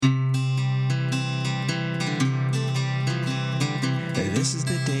This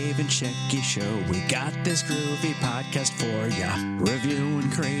is the Dave and Shecky Show. We got this groovy podcast for ya.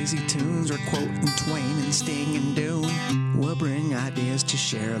 Reviewing crazy tunes or quoting Twain and Sting and Dune. We'll bring ideas to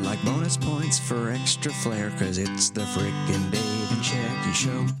share like bonus points for extra flair, cause it's the frickin' Dave and Shecky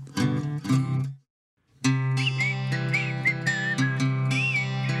Show.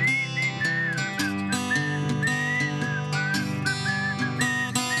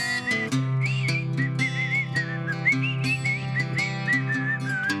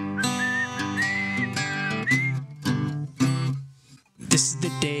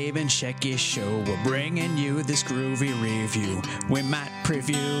 Shecky Show, we're bringing you this groovy review. We might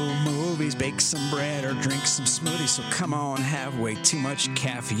preview movies, bake some bread, or drink some smoothies. So come on, have way too much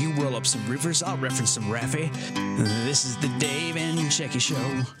caffeine. You roll up some Rivers, I'll reference some Raffy. This is the Dave and Shecky Show.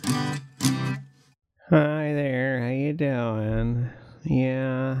 Hi there, how you doing?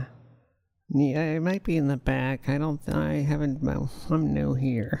 Yeah, it might be in the back. I'm new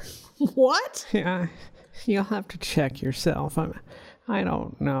here. What? Yeah, you'll have to check yourself. I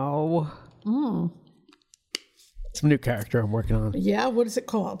don't know. It's a new character I'm working on. Yeah, what is it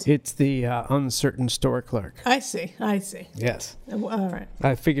called? It's the uncertain store clerk. I see. Yes. All right.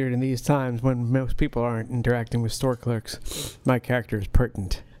 I figured in these times when most people aren't interacting with store clerks, my character is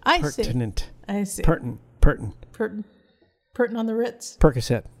pertinent. I see. Pertinent on the Ritz.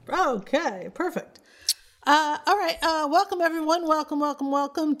 Percocet. Okay, perfect. All right, welcome everyone.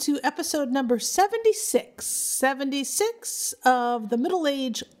 Welcome to episode number 76. 76 of the Middle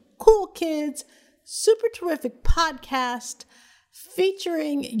Age Cool Kids Super Terrific Podcast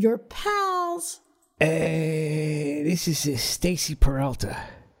featuring your pals. This is Stacy Peralta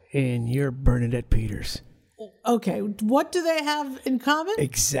and you're Bernadette Peters. Okay, what do they have in common?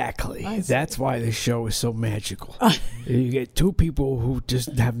 Exactly. That's why this show is so magical. You get two people who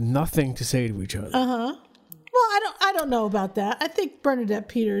just have nothing to say to each other. Uh-huh. Well, I don't know about that. I think Bernadette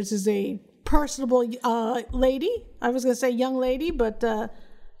Peters is a personable lady. I was going to say young lady, but...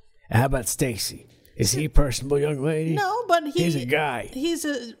 How about Stacy? Is he a personable young lady? No, but he's a guy.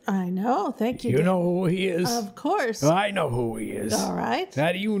 I know, thank you. You know who he is? Of course. I know who he is. All right.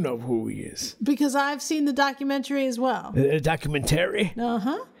 How do you know who he is? Because I've seen the documentary as well. The documentary?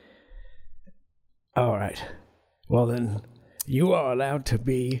 Uh-huh. All right. Well, then... You are allowed to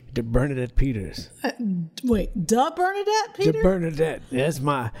be the Bernadette Peters. Wait, the Bernadette Peters? The Bernadette.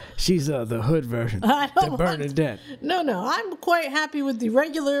 She's the hood version. The Bernadette. No, I'm quite happy with the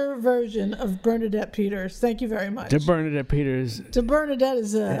regular version of Bernadette Peters. Thank you very much. The Bernadette Peters. The Bernadette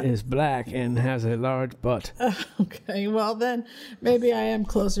is black and has a large butt. Okay, well then, maybe I am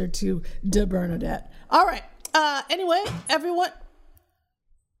closer to the Bernadette. All right. Anyway, everyone...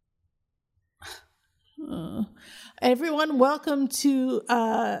 Everyone, welcome to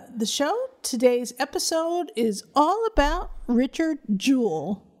the show. Today's episode is all about Richard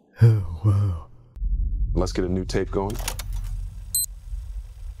Jewell. Oh, wow. Let's get a new tape going.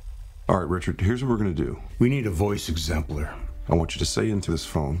 All right, Richard, here's what we're going to do. We need a voice exemplar. I want you to say into this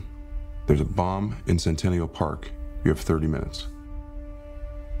phone, there's a bomb in Centennial Park. You have 30 minutes.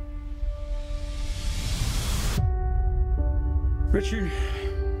 Richard,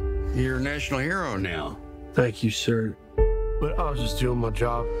 you're a national hero now. Thank you, sir. But I was just doing my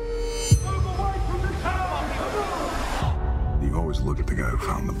job. You always look at the guy who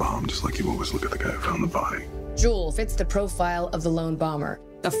found the bomb, just like you always look at the guy who found the body. Jewell fits the profile of the lone bomber.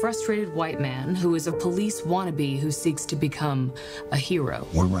 A frustrated white man who is a police wannabe who seeks to become a hero.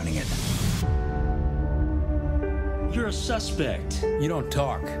 We're running it. You're a suspect. You don't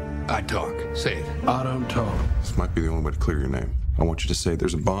talk. I talk. Say it. I don't talk. This might be the only way to clear your name. I want you to say,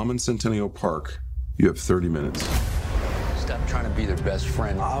 there's a bomb in Centennial Park. You have 30 minutes. Stop trying to be their best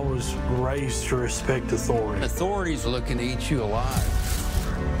friend. I was raised to respect authority. Authorities are looking to eat you alive.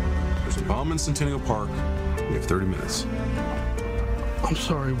 There's a bomb in Centennial Park. You have 30 minutes. I'm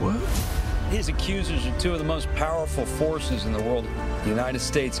sorry, what? His accusers are two of the most powerful forces in the world. The United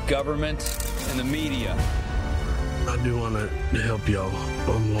States government and the media. I do want to help y'all.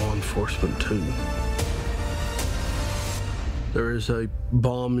 I'm law enforcement, too. There is a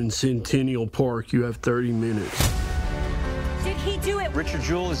bomb in Centennial Park. You have 30 minutes. Did he do it? Richard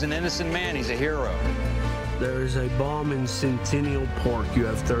Jewell is an innocent man. He's a hero. There is a bomb in Centennial Park. You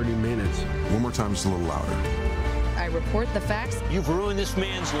have 30 minutes. One more time, just a little louder. I report the facts. You've ruined this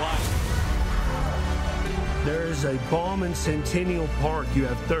man's life. There is a bomb in Centennial Park. You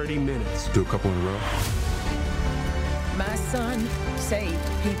have 30 minutes. Do a couple in a row. My son saved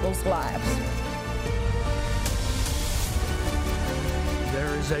people's lives.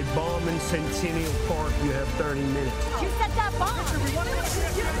 There is a bomb in Centennial Park. You have 30 minutes. You set that bomb.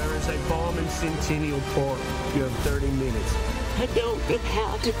 There is a bomb in Centennial Park. You have 30 minutes. I don't know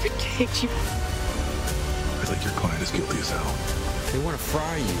how to protect you. I think your client is guilty as hell. They want to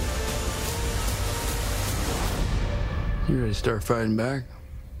fry you. You ready to start fighting back?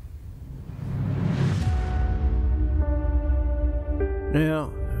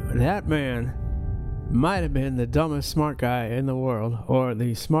 Now, that man might have been the dumbest smart guy in the world, or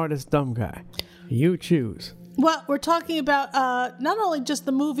the smartest dumb guy. You choose. Well, we're talking about not only just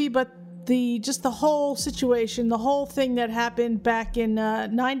the movie, but the whole situation, the whole thing that happened back in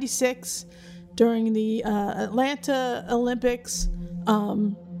 '96 during the Atlanta Olympics,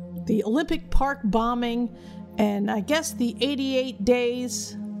 the Olympic Park bombing, and I guess the 88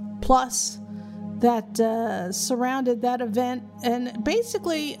 days plus that surrounded that event. And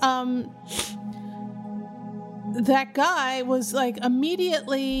basically, that guy was like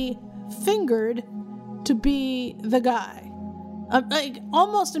immediately fingered to be the guy. Like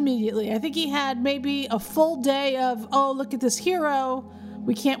almost immediately. I think he had maybe a full day of, oh, look at this hero.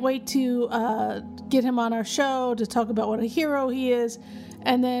 We can't wait to get him on our show to talk about what a hero he is.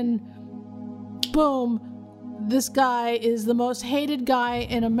 And then, boom, this guy is the most hated guy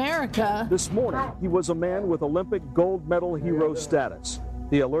in America. This morning, he was a man with Olympic gold medal hero status.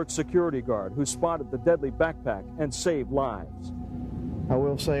 The alert security guard who spotted the deadly backpack and saved lives. I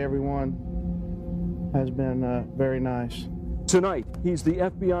will say everyone has been very nice. Tonight, he's the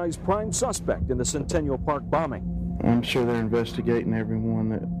FBI's prime suspect in the Centennial Park bombing. I'm sure they're investigating everyone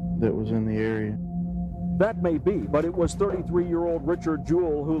that was in the area. That may be, but it was 33-year-old Richard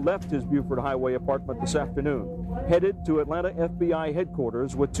Jewell who left his Buford Highway apartment this afternoon, headed to Atlanta FBI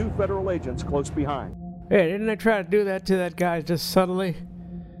headquarters with 2 federal agents close behind. Hey, didn't they try to do that to that guy just subtly?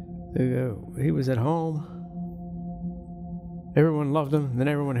 He was at home. Everyone loved him, then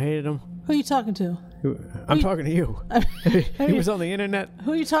everyone hated him. Who are you talking to? I'm talking to you. He was on the internet.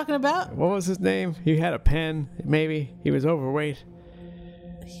 Who are you talking about? What was his name? He had a pen, maybe. He was overweight.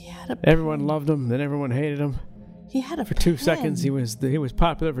 He had a Everyone loved him, then everyone hated him. He had a For 2 seconds, he was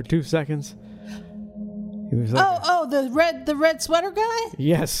popular for 2 seconds. He was like the red sweater guy?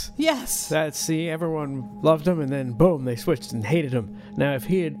 Yes. Yes. Everyone loved him, and then boom, they switched and hated him. Now, if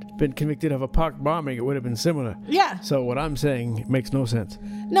he had been convicted of a park bombing, it would have been similar. Yeah. So what I'm saying makes no sense.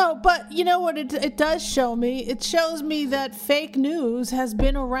 No, but you know what it does show me? It shows me that fake news has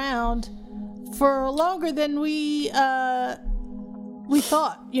been around for longer than we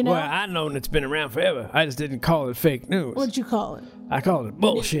thought, you know? Well, I know it's been around forever. I just didn't call it fake news. What'd you call it? I called it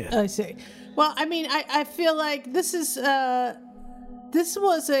bullshit. I see. Well, I mean, I feel like this was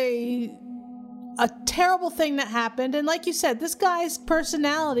a terrible thing that happened, and like you said, this guy's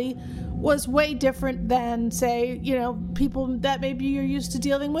personality was way different than, say, you know, people that maybe you're used to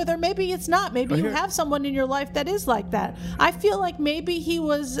dealing with, or maybe it's not. Maybe you have someone in your life that is like that. I feel like maybe he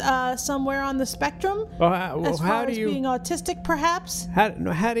was somewhere on the spectrum, as far as being autistic, perhaps. How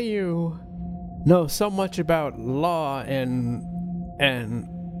do you know so much about law and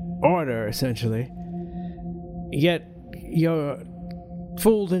order, essentially, yet you're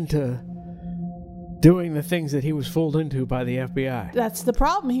fooled into doing the things that he was fooled into by the FBI? That's the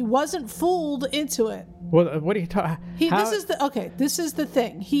problem. He wasn't fooled into it. Well, what are you talking? This is the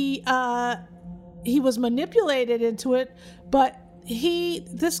thing. He was manipulated into it, but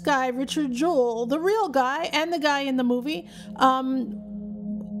this guy, Richard Jewell, the real guy and the guy in the movie,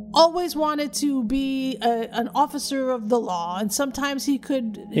 always wanted to be an officer of the law, and sometimes he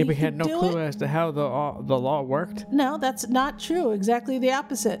could. He had no clue as to how the law worked. No, that's not true. Exactly the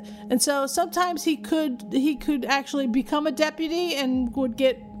opposite. And so sometimes he could actually become a deputy and would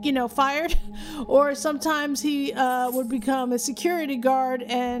get, you know, fired, or sometimes he would become a security guard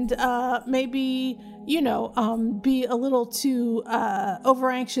and maybe, you know, be a little too over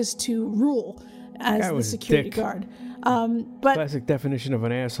anxious to rule as the security guard. But classic definition of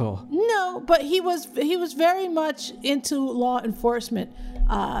an asshole. No, but he was very much into law enforcement,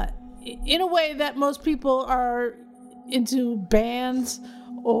 in a way that most people are into bands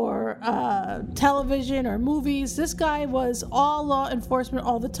or television or movies. This guy was all law enforcement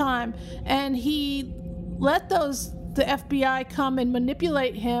all the time, and he let the FBI come and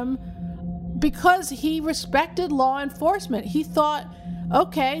manipulate him because he respected law enforcement. He thought,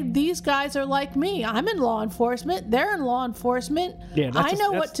 okay, these guys are like me. I'm in law enforcement. They're in law enforcement. Yeah, I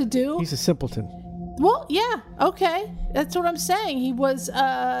know what to do. He's a simpleton. Well, yeah, okay. That's what I'm saying. He was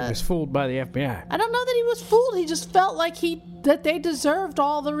fooled by the FBI. I don't know that he was fooled. He just felt like that they deserved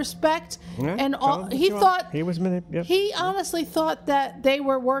all the respect, and all. He thought he was manipulated. He honestly thought that they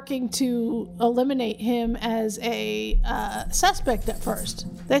were working to eliminate him as a suspect at first.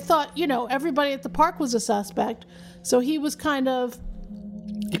 They thought, you know, everybody at the park was a suspect, so he was kind of.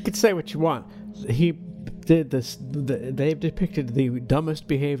 You could say what you want. He did this. They've depicted the dumbest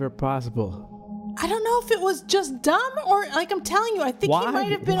behavior possible. I don't know if it was just dumb or, like I'm telling you, I think he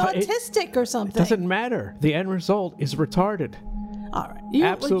might have been autistic or something. It doesn't matter. The end result is retarded. All right. You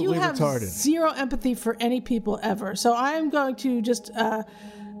have retarded. Zero empathy for any people ever. So I'm going to just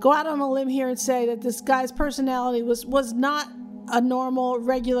go out on a limb here and say that this guy's personality was not a normal,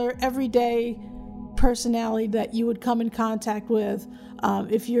 regular, everyday personality that you would come in contact with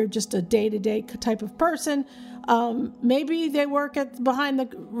if you're just a day-to-day type of person. Maybe they work behind the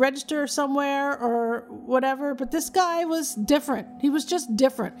register somewhere or whatever, but this guy was different. He was just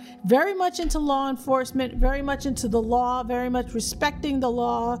different. Very much into law enforcement, very much into the law, very much respecting the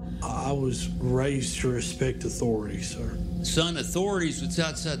law. I was raised to respect authority, sir. Son, authorities was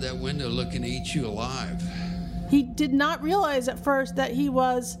outside that window looking to eat you alive. He did not realize at first that he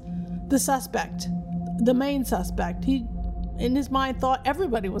was the suspect, the main suspect. He, in his mind, thought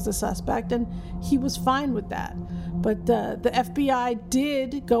everybody was a suspect, and he was fine with that. But the FBI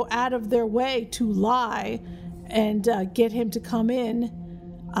did go out of their way to lie and get him to come in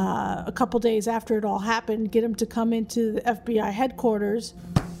a couple days after it all happened, get him to come into the FBI headquarters.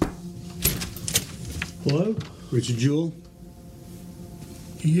 Hello? Richard Jewell?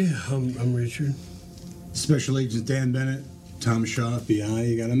 Yeah, I'm Richard. Special Agent Dan Bennett, Tom Shaw, FBI.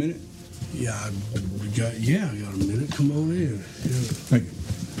 You got a minute? Yeah, I got a minute. Come on in. Yeah. Thank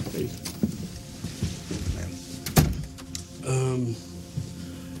you.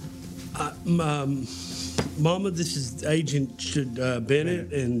 Mama, this is Agent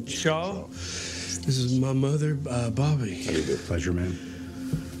Bennett and Shaw. This is my mother, Bobby. How do you do? Pleasure, man.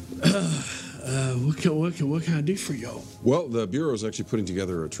 What can I do for y'all? Well, the Bureau is actually putting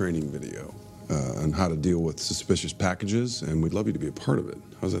together a training video on how to deal with suspicious packages, and we'd love you to be a part of it.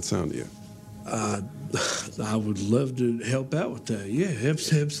 How's that sound to you? I would love to help out with that. Yeah,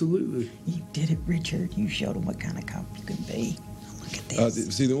 absolutely. You did it, Richard. You showed them what kind of cop you can be. Look at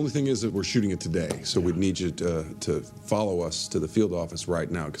this. See, the only thing is that we're shooting it today, so we'd need you to follow us to the field office right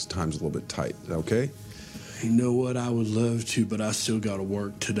now because time's a little bit tight. Is that okay? You know what? I would love to, but I still got to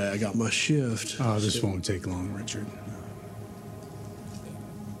work today. I got my shift. Oh, this won't take long, Richard.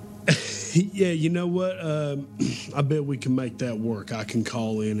 Yeah, you know what? I bet we can make that work. I can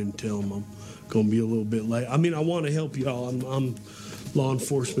call in and tell them I'm going to be a little bit late. I mean, I want to help y'all. I'm law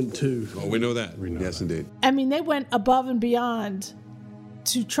enforcement, too. Oh, we know that. Yes, indeed. I mean, they went above and beyond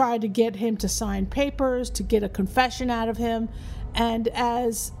to try to get him to sign papers, to get a confession out of him. And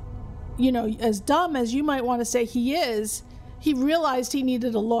as, you know, as dumb as you might want to say he is, he realized he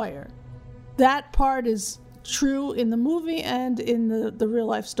needed a lawyer. That part is true in the movie and in the real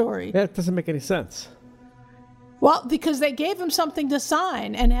life story. That doesn't make any sense. Well, because they gave him something to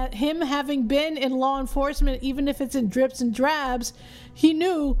sign, and him having been in law enforcement, even if it's in drips and drabs, he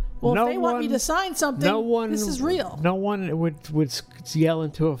knew, well, if they want me to sign something, this is real. No one would yell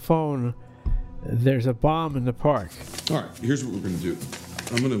into a phone, there's a bomb in the park. All right, here's what we're going to do.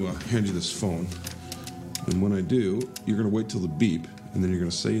 I'm going to hand you this phone, and when I do, you're going to wait till the beep, and then you're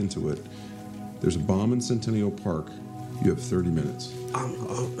going to say into it, there's a bomb in Centennial Park. You have 30 minutes.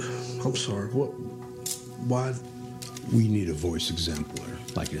 I'm sorry. What? Why? We need a voice exemplar,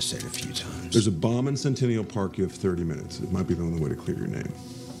 like I said a few times. There's a bomb in Centennial Park. You have 30 minutes. It might be the only way to clear your name.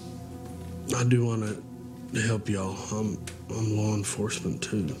 I do want to help y'all. I'm law enforcement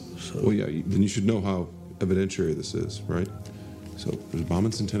too. So. Well, yeah. Then you should know how evidentiary this is, right? So there's a bomb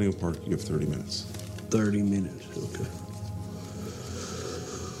in Centennial Park. You have 30 minutes. 30 minutes. Okay.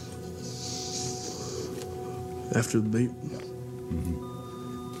 After the beep. Mm-hmm.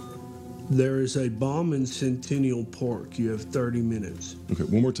 There is a bomb in Centennial Park. You have 30 minutes. Okay,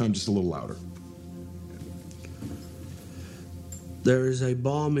 one more time, just a little louder. There is a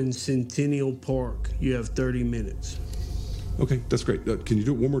bomb in Centennial Park. You have 30 minutes. Okay, that's great. Can you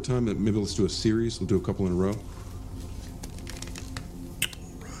do it one more time? Maybe let's do a series. We'll do a couple in a row.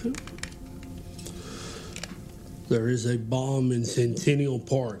 Right. There is a bomb in Centennial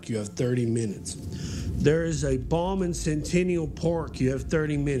Park. You have 30 minutes. There is a bomb in Centennial Park. You have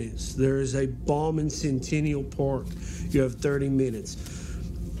 30 minutes. There is a bomb in Centennial Park. You have 30 minutes.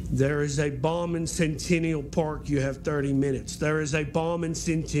 There is a bomb in Centennial Park. You have 30 minutes. There is a bomb in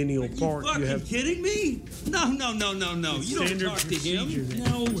Centennial Park. You fucking kidding me? No. You don't talk to him.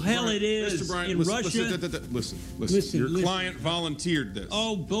 No, hell it is. Mr. Bryant, in Russia. Listen. Your client volunteered this.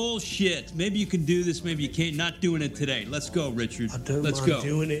 Oh, bullshit. Maybe you can do this. Maybe you can't. Not doing it today. Let's go, Richard. I don't Let's mind go.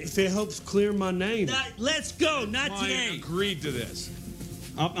 doing it if it helps clear my name. Let's go. Not Client today. agreed to this.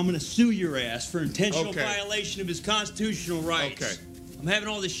 I'm going to sue your ass for intentional violation of his constitutional rights. Okay. I'm having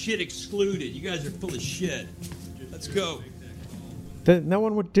all this shit excluded. You guys are full of shit. Let's go. No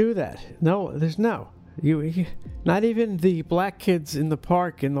one would do that. No, there's no. Not even the black kids in the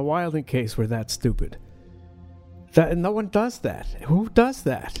park in the Wilding case were that stupid. No one does that. Who does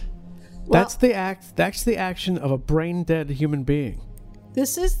that? Well, that's the action of a brain-dead human being.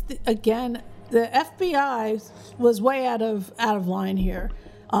 This is, again, the FBI was way out of line here.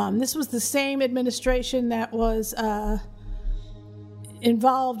 This was the same administration that was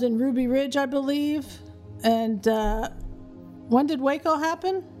involved in Ruby Ridge, I believe. And when did Waco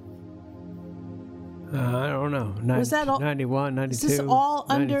happen? I don't know. Was that all, 91, 92, is this all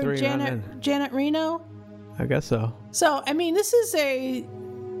under 93, Janet Reno? I guess so. So, I mean, this is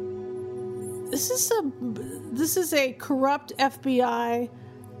a corrupt FBI,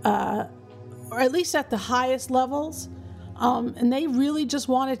 or at least at the highest levels, and they really just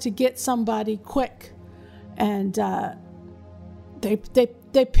wanted to get somebody quick, and they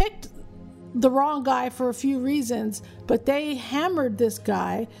picked the wrong guy for a few reasons, but they hammered this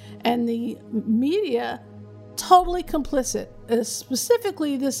guy, and the media totally complicit.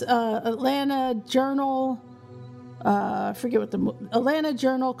 Specifically, this Atlanta Journal. I forget what the Atlanta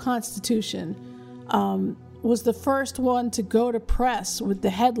Journal-Constitution was the first one to go to press with the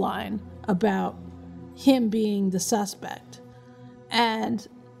headline about him being the suspect, and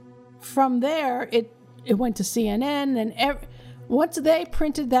from there it went to CNN, and once they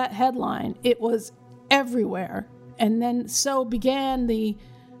printed that headline, it was everywhere, and then so began the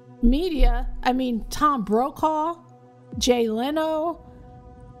media. I mean, Tom Brokaw, Jay Leno.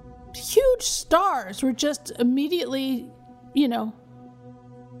 Huge stars were just immediately,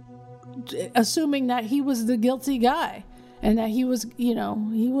 assuming that he was the guilty guy and that he was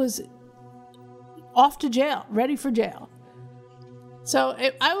off to jail, ready for jail. So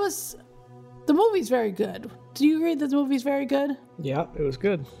the movie's very good. Do you agree that the movie's very good? Yeah, it was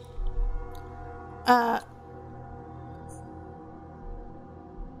good. But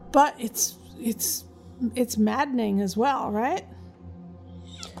it's maddening as well, right?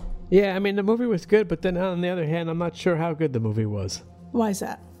 Yeah, I mean, the movie was good, but then on the other hand, I'm not sure how good the movie was. Why is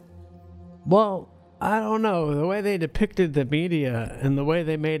that? Well, I don't know. The way they depicted the media and the way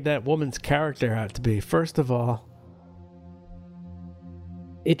they made that woman's character out to be, first of all,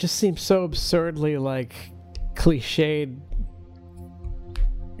 it just seems so absurdly like cliched,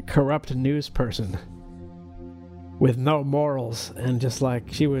 corrupt news person with no morals, and just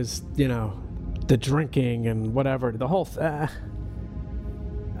like she was, the drinking and whatever, the whole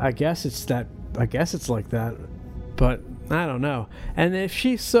I guess it's like that, but I don't know. And if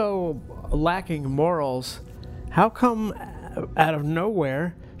she's so lacking morals, how come out of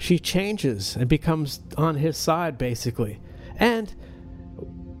nowhere she changes and becomes on his side, basically? And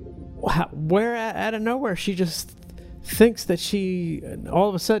where out of nowhere she just thinks that all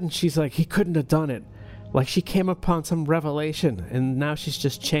of a sudden she's like, he couldn't have done it. Like she came upon some revelation and now she's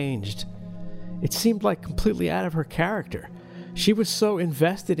just changed. It seemed like completely out of her character. She was so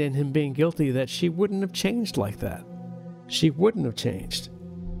invested in him being guilty that she wouldn't have changed like that. She wouldn't have changed.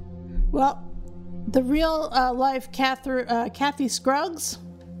 Well, the real life Kathy Scruggs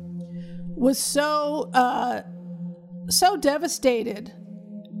was so devastated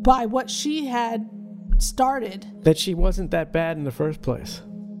by what she had started. That she wasn't that bad in the first place.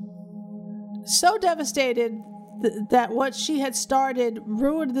 So devastated that what she had started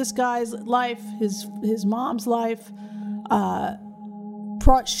ruined this guy's life, his mom's life,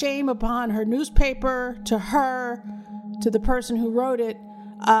 brought shame upon her newspaper, to her, to the person who wrote it.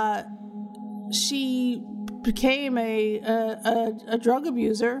 She became a drug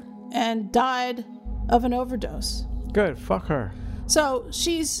abuser and died of an overdose. Good, fuck her. So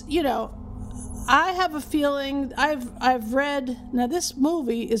she's, I have a feeling I've read, now this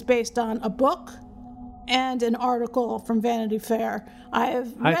movie is based on a book and an article from Vanity Fair. I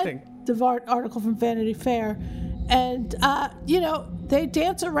have read the article from Vanity Fair, and they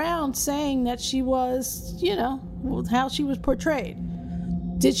dance around saying that she was, how she was portrayed.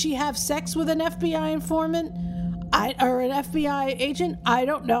 Did she have sex with an FBI informant or an FBI agent? I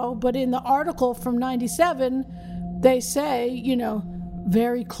don't know, but in the article from 97, they say,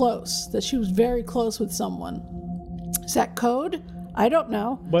 very close, that she was very close with someone. Is that code? I don't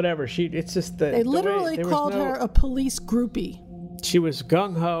know. Whatever. It's just that they literally called her a police groupie. She was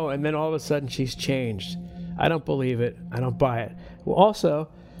gung-ho, and then all of a sudden she's changed. I don't believe it. I don't buy it. Well, also,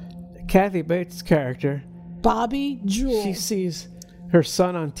 Kathy Bates' character, Bobby Jewell, she sees her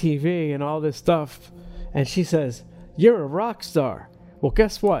son on TV and all this stuff, and she says, "You're a rock star." Well,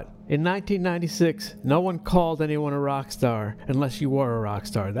 guess what? In 1996, no one called anyone a rock star unless you were a rock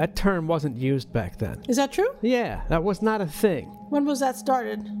star. That term wasn't used back then. Is that true? Yeah, that was not a thing. When was that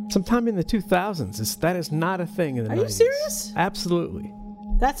started? Sometime in the 2000s. That is not a thing in the 90s. Are you serious? Absolutely.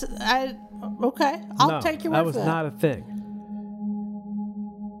 Okay, I'll take your word that was for that. not a thing.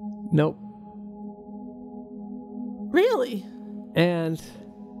 Nope. Really? And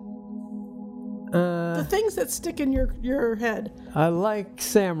the things that stick in your head. I like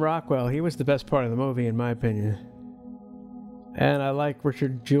Sam Rockwell. He was the best part of the movie, in my opinion. And I like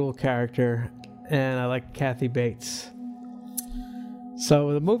Richard Jewell character, and I like Kathy Bates.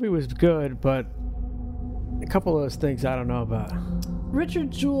 So the movie was good, but a couple of those things I don't know about.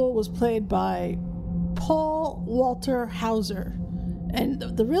 Richard Jewell was played by Paul Walter Hauser. And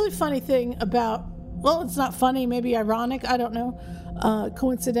the really funny thing about, well, it's not funny, maybe ironic, I don't know,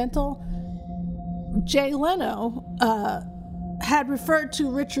 coincidental, Jay Leno had referred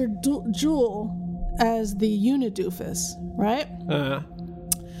to Richard Jewell as the Unidoofus, right? Uh-huh.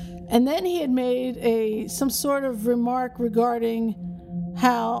 And then he had made some sort of remark regarding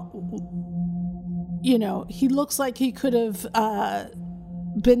how, you know, he looks like he could have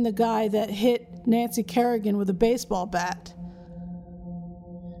been the guy that hit Nancy Kerrigan with a baseball bat.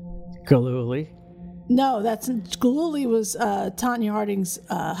 Galooly? No, Galooly was Tanya Harding's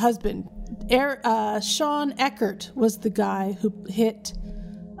husband. Sean Eckert was the guy who hit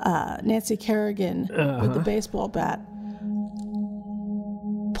Nancy Kerrigan with the baseball bat.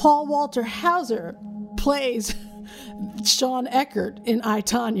 Paul Walter Hauser plays Sean Eckert in I,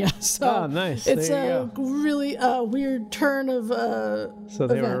 Tonya. So nice. It's there a really weird turn of So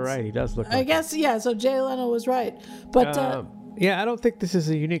they events. were right. He does look like I guess, yeah, so Jay Leno was right. But yeah, I don't think this is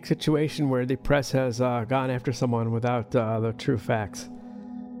a unique situation where the press has gone after someone without the true facts.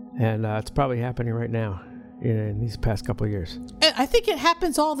 And it's probably happening right now in these past couple of years. I think it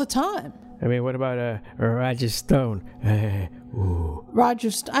happens all the time. I mean, what about Roger Stone? Ooh.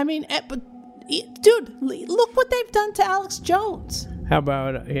 Roger Stone. I mean, but dude, look what they've done to Alex Jones. How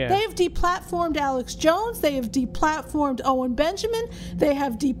about, They have deplatformed Alex Jones. They have deplatformed Owen Benjamin. They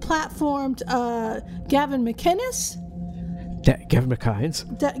have deplatformed Gavin McInnes. Gavin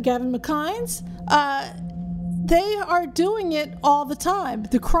McInnes? Gavin McInnes. They are doing it all the time.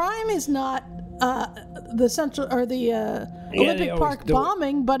 The crime is not the central or the Olympic Park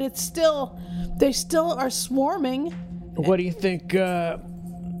bombing, but it's still, they still are swarming. What do you think? You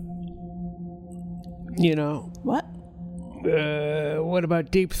know what? What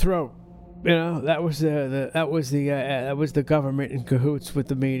about Deep Throat? You know, that was the government in cahoots with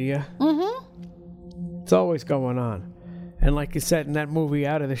the media. Mm-hmm. It's always going on. And like you said in that movie,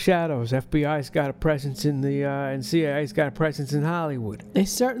 Out of the Shadows, FBI's got a presence in and CIA's got a presence in Hollywood. They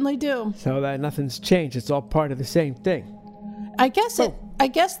certainly do. So that nothing's changed. It's all part of the same thing. I guess the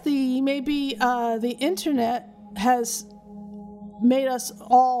internet has made us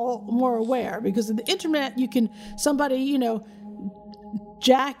all more aware, because of the internet,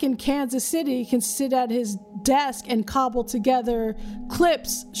 Jack in Kansas City can sit at his desk and cobble together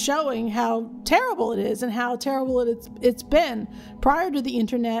clips showing how terrible it is and how terrible it's been. Prior to the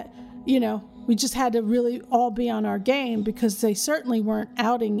internet, we just had to really all be on our game, because they certainly weren't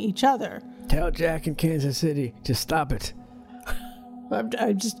outing each other. Tell Jack in Kansas City to stop it. there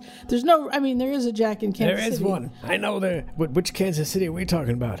is a Jack in Kansas City. There is one. I know there. But which Kansas City are we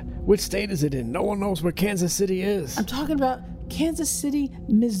talking about? Which state is it in? No one knows where Kansas City is. I'm talking about Kansas City,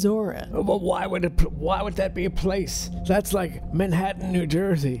 Missouri. Well, why would that be a place? That's like Manhattan, New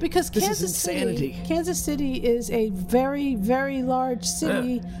Jersey. Because Kansas City is a very, very large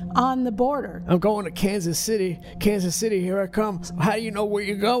city on the border. I'm going to Kansas City. Kansas City, here I come. How do you know where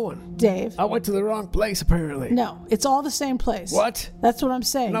you're going? Dave. I went to the wrong place, apparently. No, it's all the same place. What? That's what I'm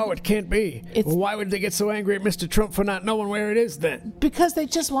saying. No, it can't be. Why would they get so angry at Mr. Trump for not knowing where it is then? Because they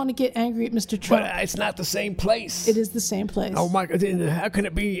just want to get angry at Mr. Trump. But it's not the same place. It is the same place. Oh my God! How can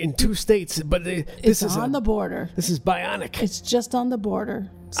it be in two states? But this is on the border. This is bionic. It's just on the border.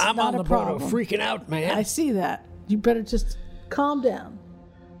 It's I'm not on the border, freaking out, man. I see that. You better just calm down.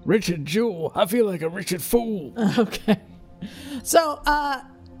 Richard Jewell. I feel like a Richard Fool. Okay. So,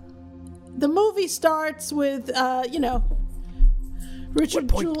 the movie starts with, Richard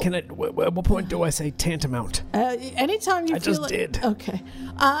Jewell. What point do I say tantamount? Anytime you I feel just did. Okay.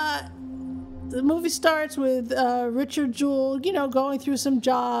 The movie starts with Richard Jewell, going through some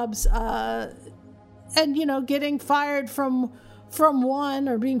jobs, and getting fired from one,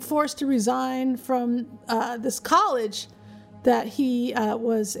 or being forced to resign from this college that he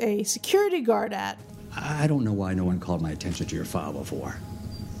was a security guard at. I don't know why no one called my attention to your file before.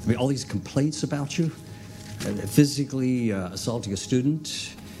 I mean, all these complaints about you, physically assaulting a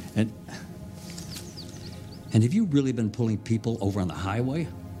student, and have you really been pulling people over on the highway?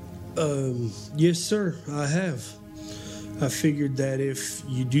 Yes, sir, I have. I figured that if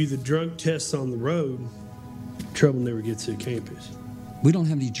you do the drug tests on the road, trouble never gets to campus. We don't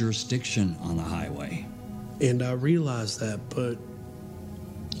have any jurisdiction on the highway. And I realize that, but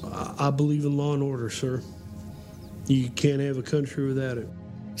I believe in law and order, sir. You can't have a country without it.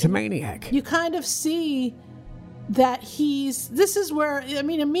 He's a maniac. You kind of see that this is where, I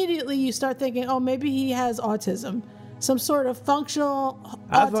mean, immediately you start thinking, oh, maybe he has autism. Some sort of functional autism.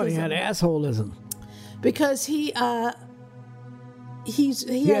 I thought he had assholism. Because he had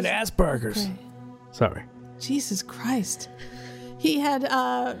Asperger's. Okay. Sorry. Jesus Christ. He had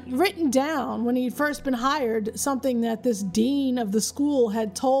written down when he'd first been hired something that this dean of the school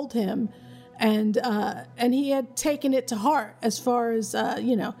had told him, and he had taken it to heart. As far as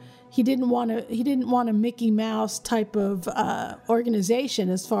he didn't want a Mickey Mouse type of organization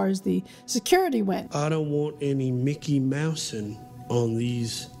as far as the security went. I don't want any Mickey Mousing on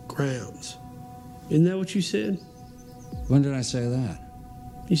these grounds. Isn't that what you said? When did I say that?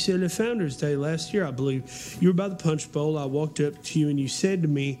 You said at Founders Day last year, I believe. You were by the Punch Bowl. I walked up to you and you said to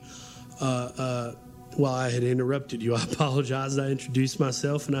me, well, I had interrupted you. I apologized. I introduced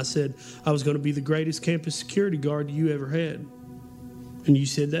myself and I said I was going to be the greatest campus security guard you ever had. And you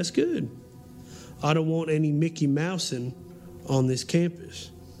said, that's good. I don't want any Mickey Mousing on this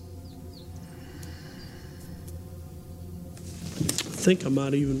campus. I think I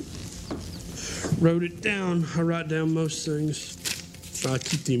might even wrote it down. I write down most things. I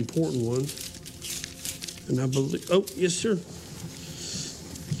keep the important ones. And I believe, oh, yes, sir.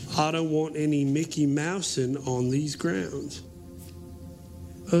 I don't want any Mickey Mousing on these grounds.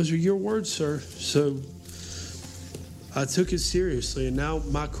 Those are your words, sir. So I took it seriously. And now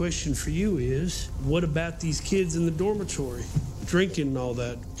my question for you is, what about these kids in the dormitory, drinking and all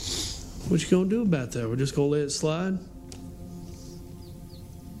that? What you gonna do about that? We're just gonna let it slide?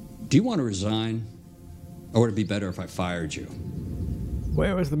 Do you want to resign? Or would it be better if I fired you?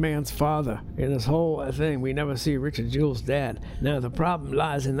 Where was the man's father in this whole thing? We never see Richard Jewell's dad. Now, the problem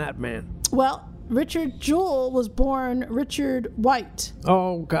lies in that man. Well, Richard Jewell was born Richard White.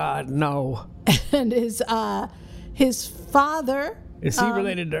 Oh, God, no. And his father... Is he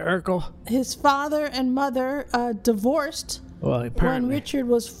related to Urkel? His father and mother divorced when Richard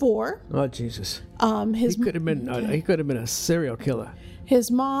was 4. Oh, Jesus. He could have been a serial killer.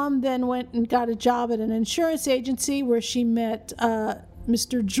 His mom then went and got a job at an insurance agency where she met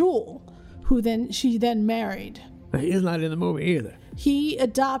Mr. Jewell, who she then married. He's not in the movie either. He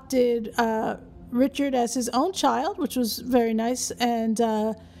adopted Richard as his own child, which was very nice, and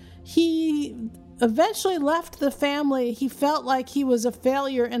he eventually left the family. He felt like he was a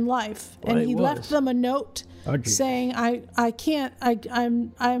failure in life, and he left them a note saying, "I can't.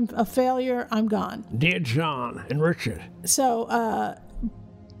 I'm a failure. I'm gone." Dear John and Richard. So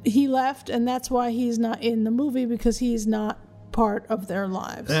he left, and that's why he's not in the movie, because he's not part of their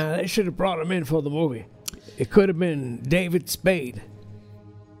lives. They should have brought him in for the movie. It could have been David Spade.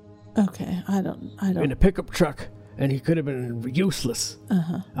 Okay, I don't. In a pickup truck, and he could have been useless.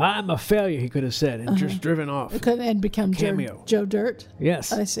 I'm a failure, he could have said, and just driven off. It could and become Joe Dirt.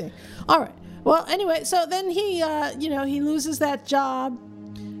 Yes, I see. All right. Well, anyway, so then he, he loses that job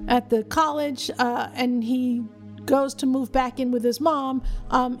at the college, and he goes to move back in with his mom.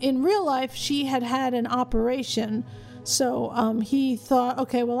 In real life, she had an operation. So he thought,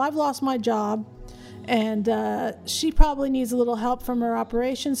 okay, well, I've lost my job, and she probably needs a little help from her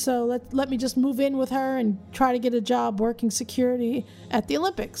operation, so let me just move in with her and try to get a job working security at the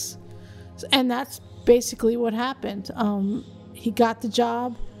Olympics. And that's basically what happened. He got the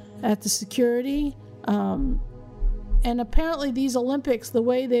job at the security, and apparently these Olympics, the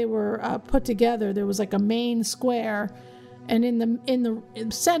way they were put together, there was like a main square, and in the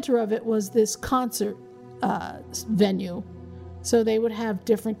center of it was this concert venue. So they would have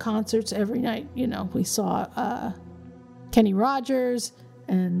different concerts every night. We saw Kenny Rogers,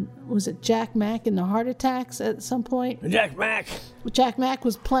 and was it Jack Mack and the Heart Attacks at some point? Jack Mack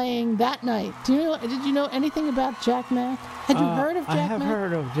was playing that night. Did you know anything about Jack Mack? Had you heard of Jack Mack? I have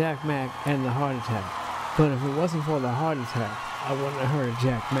heard of Jack Mack and the Heart Attack, but if it wasn't for the Heart Attack, I wouldn't have heard of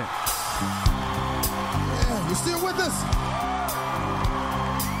Jack Mack. Yeah, you still with us?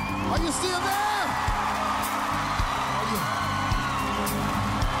 Are you still there?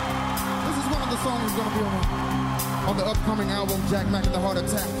 The song is going to be on the upcoming album, Jack Mack and the Heart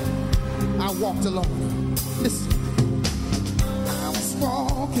Attack. I Walked Alone. Listen. I was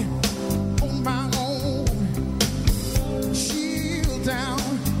walking on my own, chilled down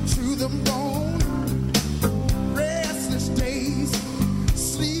to the bone. Restless days,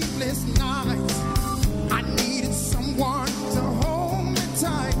 sleepless nights. I needed someone to hold me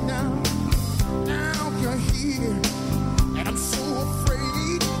tight now. Now you're here, and I'm so afraid.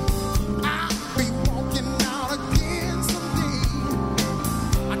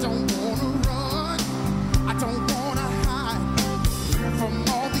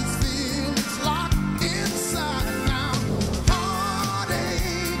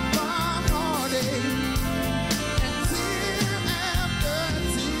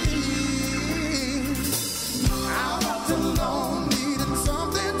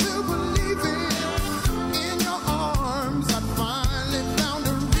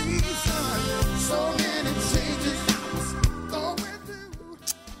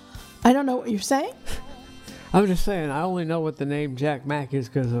 I don't know what you're saying. I'm just saying, I only know what the name Jack Mack is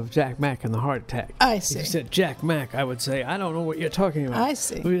because of Jack Mack and the heart attack. I see. If you said Jack Mack, I would say, I don't know what you're talking about. I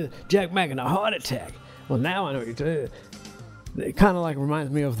see. Jack Mack and a heart attack. Well, now I know what you're talking about. It kind of like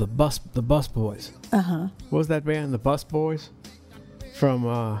reminds me of the Bus Boys. Uh-huh. What was that band, the Bus Boys?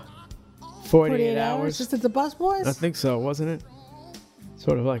 From 48 Hours? Is it the Bus Boys? I think so, wasn't it?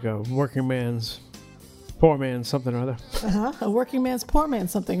 Sort of like a working man's, poor man's something or other. Uh-huh. A working man's poor man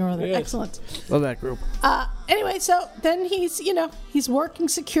something or other. Yes. Excellent. Love that group. Anyway, so then he's working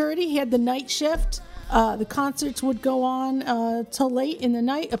security. He had the night shift. The concerts would go on till late in the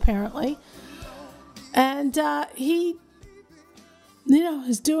night, apparently. And he,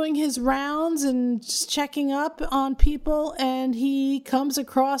 is doing his rounds and just checking up on people, and he comes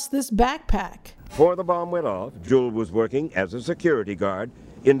across this backpack. Before the bomb went off, Jewell was working as a security guard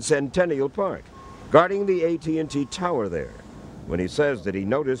in Centennial Park, guarding the AT&T tower there, when he says that he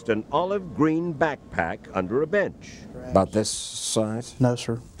noticed an olive green backpack under a bench. About this size? No,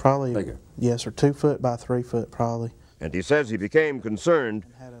 sir. Probably bigger. Yes, sir. 2 foot by 3 foot, probably. And he says he became concerned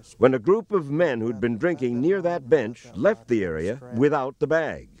when a group of men who'd been drinking near that bench left the area without the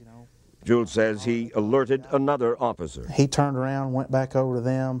bag. Jewell says he alerted another officer. He turned around, went back over to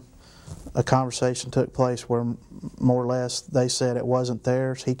them. A conversation took place where more or less they said it wasn't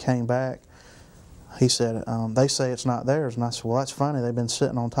theirs. He came back. He said, they say it's not theirs. And I said, well, that's funny. They've been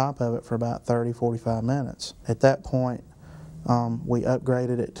sitting on top of it for about 30, 45 minutes. At that point, we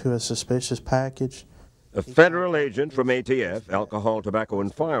upgraded it to a suspicious package. A federal agent from ATF, Alcohol, Tobacco,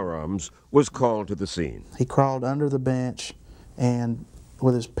 and Firearms, was called to the scene. He crawled under the bench, and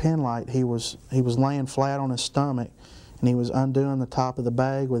with his pen light, he was laying flat on his stomach, and he was undoing the top of the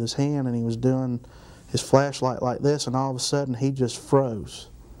bag with his hand, and he was doing his flashlight like this, and all of a sudden he just froze.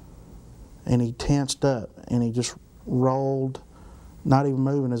 And he tensed up, and he just rolled, not even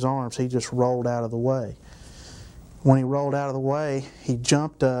moving his arms, he just rolled out of the way. When he rolled out of the way, he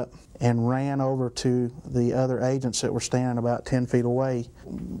jumped up and ran over to the other agents that were standing about 10 feet away.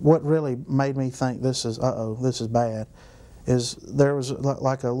 What really made me think this is bad, is there was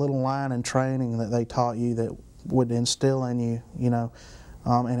like a little line in training that they taught you that would instill in you,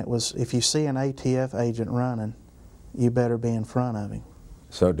 and it was, if you see an ATF agent running, you better be in front of him.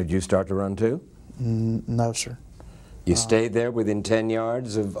 So did you start to run too? No, sir. You stayed there within 10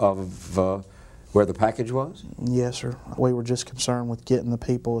 yards of where the package was? Yes, sir. We were just concerned with getting the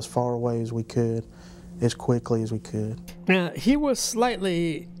people as far away as we could, as quickly as we could. Now, he was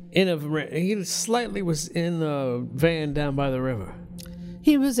slightly was in the van down by the river.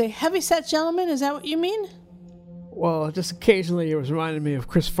 He was a heavyset gentleman, is that what you mean? Well, just occasionally it was reminding me of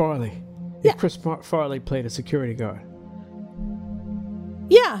Chris Farley. Yeah. Chris Farley played a security guard.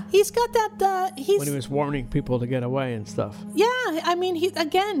 Yeah, he's got that, when he was warning people to get away and stuff. Yeah, I mean, he's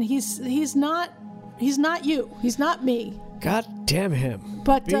not you. He's not me. God damn him.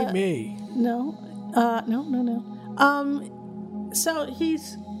 But, be me. No. So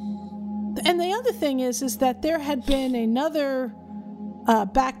he's... And the other thing is that there had been another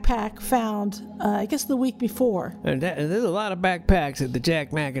backpack found, I guess the week before. And there's a lot of backpacks at the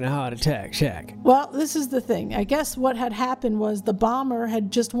Jack Mack and a Heart Attack shack. Well, this is the thing. I guess what had happened was the bomber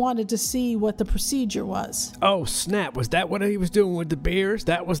had just wanted to see what the procedure was. Oh, snap. Was that what he was doing with the beers?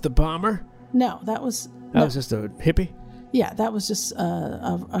 That was the bomber? No, that was... That was just a hippie? Yeah, that was just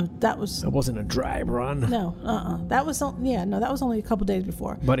that was. It wasn't a dry run. No, that was that was only a couple days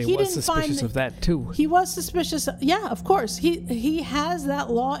before. But he was suspicious of that too. He was suspicious. Yeah, of course. He has that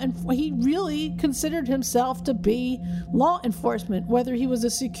law, and he really considered himself to be law enforcement. Whether he was a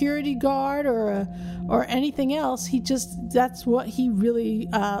security guard or anything else, that's what he really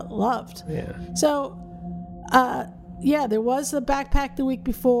loved. Yeah. So, there was the backpack the week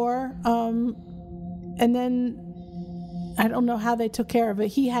before, and then. I don't know how they took care of it.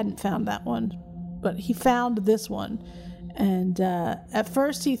 He hadn't found that one, but he found this one. And at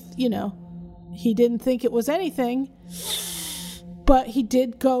first he didn't think it was anything, but he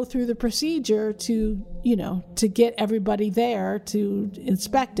did go through the procedure to get everybody there to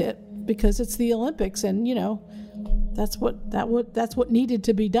inspect it because it's the Olympics and, that's what needed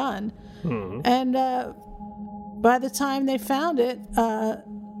to be done. Mm-hmm. And by the time they found it,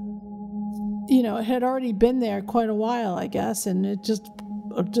 it had already been there quite a while, I guess, and it just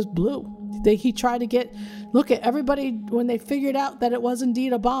blew. He tried to look at everybody, when they figured out that it was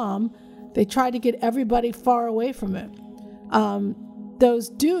indeed a bomb, they tried to get everybody far away from it. Those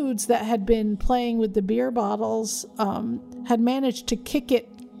dudes that had been playing with the beer bottles had managed to kick it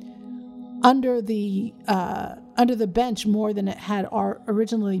under the bench more than it had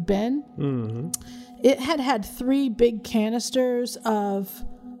originally been. Mm-hmm. It had 3 big canisters of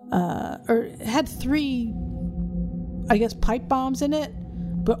or it had 3, I guess, pipe bombs in it,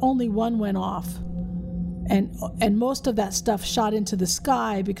 but only one went off. And most of that stuff shot into the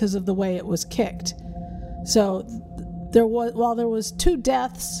sky because of the way it was kicked. So while there was 2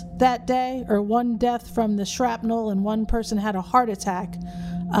 deaths that day, or 1 death from the shrapnel and 1 person had a heart attack,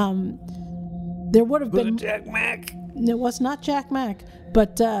 there would have been... Was it Jack Mack? It was not Jack Mack,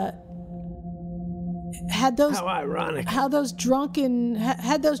 but had those... How ironic. Had those drunken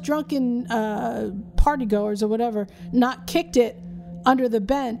partygoers or whatever not kicked it under the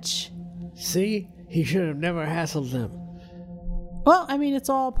bench... See? He should have never hassled them. Well, I mean, it's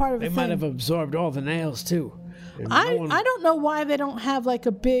all part of They a thing. might have absorbed all the nails, too. I don't know why they don't have like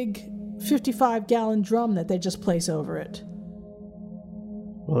a big 55-gallon drum that they just place over it.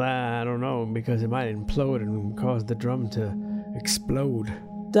 Well, I don't know, because it might implode and cause the drum to explode.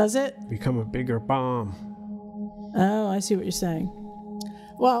 Does it? Become a bigger bomb. Oh, I see what you're saying.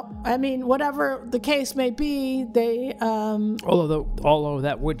 Well, I mean, whatever the case may be, they... Although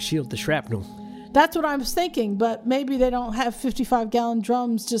that would shield the shrapnel. That's what I was thinking, but maybe they don't have 55-gallon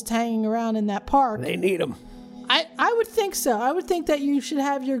drums just hanging around in that park. They need them. I would think so. I would think that you should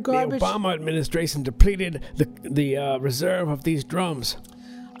have your garbage... The Obama administration depleted the reserve of these drums.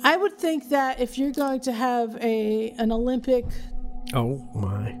 I would think that if you're going to have an Olympic... Oh,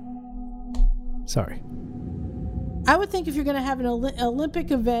 my. Sorry. I would think if you're going to have an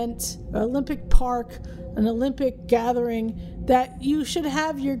Olympic event, an Olympic park, an Olympic gathering, that you should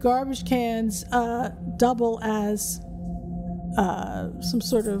have your garbage cans double as some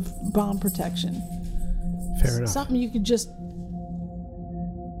sort of bomb protection. Fair enough. Something you could just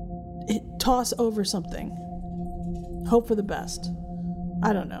toss over something. Hope for the best.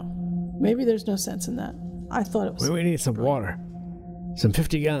 I don't know. Maybe there's no sense in that. I thought it was... We need some water. Some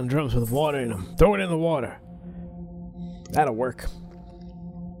 50-gallon drums with water in them. Throw it in the water. That'll work.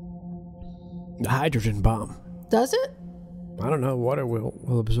 The hydrogen bomb. Does it? I don't know. Water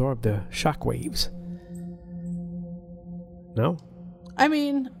will absorb the shock waves. No? I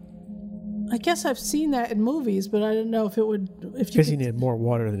mean, I guess I've seen that in movies, but I don't know if it would... Because you need more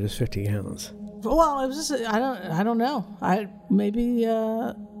water than just 50 gallons. Well, it was just... I don't know.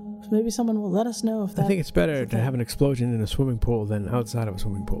 Maybe someone will let us know if that... I think it's better to have an explosion in a swimming pool than outside of a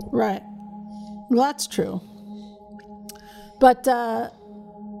swimming pool. Right. Well, that's true. But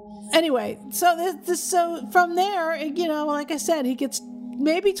anyway, so from there, like I said, he gets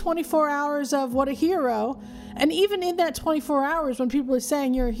maybe 24 hours of what a hero. And even in that 24 hours, when people are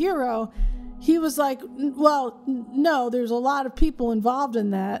saying you're a hero, he was like, well, no, there's a lot of people involved in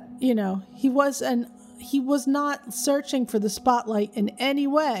that. He was not searching for the spotlight in any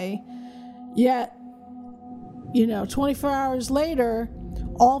way. Yet, 24 hours later,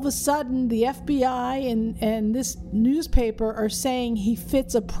 all of a sudden, the FBI and this newspaper are saying he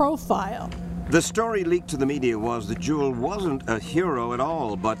fits a profile. The story leaked to the media was that Jewell wasn't a hero at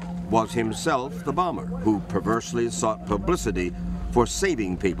all, but was himself the bomber, who perversely sought publicity for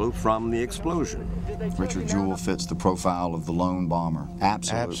saving people from the explosion. Richard Jewell fits the profile of the lone bomber.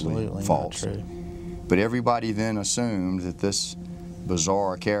 Absolutely false. Not true. But everybody then assumed that this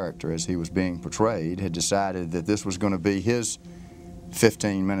bizarre character, as he was being portrayed, had decided that this was going to be his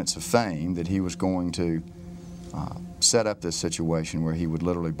 15 minutes of fame, that he was going to set up this situation where he would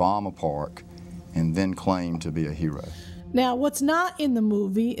literally bomb a park and then claim to be a hero. Now, what's not in the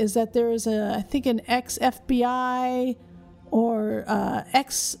movie is that there is I think an ex-FBI or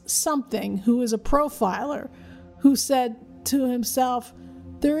ex-something who is a profiler who said to himself,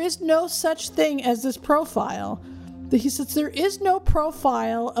 there is no such thing as this profile. He says there is no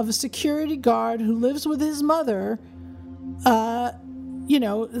profile of a security guard who lives with his mother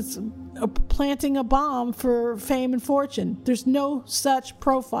planting a bomb for fame and fortune. There's no such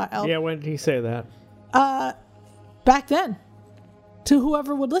profile. Yeah, when did he say that? Back then, to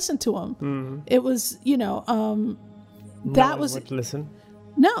whoever would listen to him. Mm-hmm. It was, that was... would listen?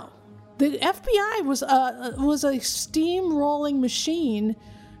 No. The FBI was a steamrolling machine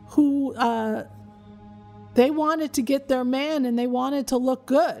who... they wanted to get their man and they wanted to look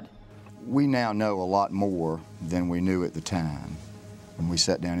good. We now know a lot more than we knew at the time when we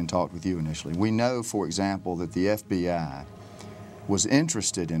sat down and talked with you initially. We know, for example, that the FBI was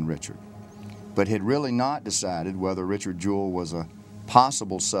interested in Richard, but had really not decided whether Richard Jewell was a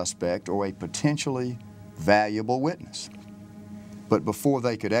possible suspect or a potentially valuable witness. But before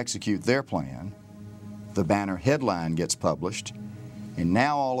they could execute their plan, the banner headline gets published, and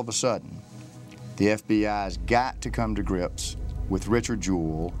now all of a sudden, the FBI's got to come to grips with Richard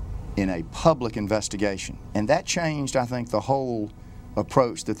Jewell in a public investigation. And that changed, I think, the whole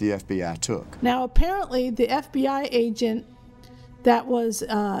approach that the FBI took. Now, apparently, the FBI agent that was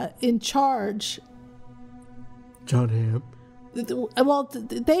in charge. John Hamm. Well,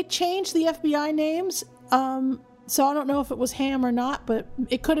 they changed the FBI names, so I don't know if it was Hamm or not, but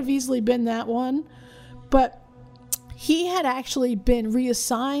it could have easily been that one. But he had actually been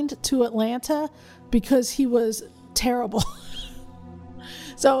reassigned to Atlanta because he was terrible.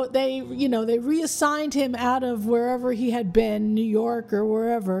 So they reassigned him out of wherever he had been, New York or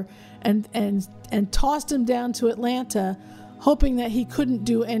wherever, and tossed him down to Atlanta, hoping that he couldn't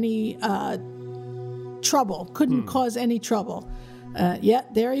do any trouble, couldn't cause any trouble.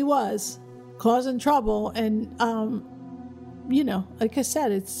 Yet there he was, causing trouble, and like I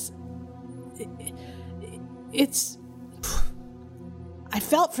said, it's. I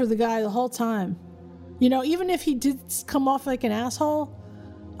felt for the guy the whole time, even if he did come off like an asshole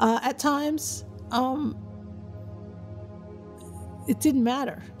at times. It didn't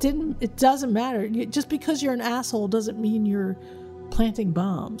matter. It doesn't matter. Just because you're an asshole doesn't mean you're planting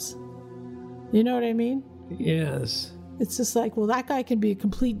bombs. You know what I mean? Yes. It's just like, well, that guy can be a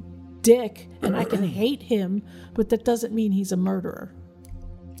complete dick and I can hate him, but that doesn't mean he's a murderer.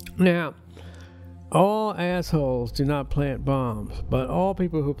 Now, all assholes do not plant bombs, but all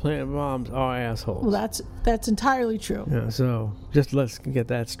people who plant bombs are assholes. Well, that's entirely true. Yeah, so just let's get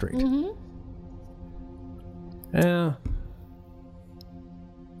that straight. Mm-hmm.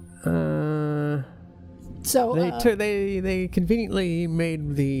 So they conveniently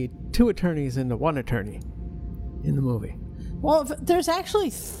made the two attorneys into one attorney in the movie. Well, there's actually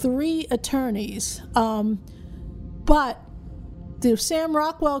 3 attorneys, but the Sam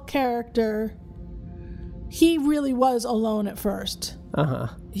Rockwell character, he really was alone at first.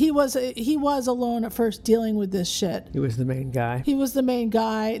 He was alone at first dealing with this shit. He was the main guy. He was the main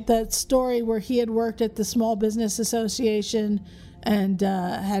guy. That story where he had worked at the Small Business Association and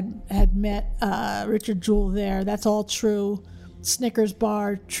had met Richard Jewell there. That's all true. Snickers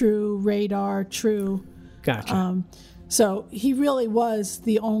bar, true. Radar, true. Gotcha. So he really was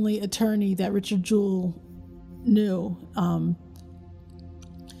the only attorney that Richard Jewell knew.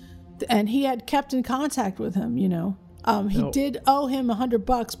 And he had kept in contact with him, He did owe him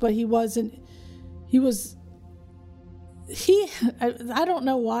 $100, but I don't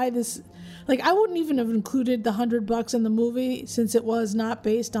know why this, I wouldn't even have included the $100 in the movie since it was not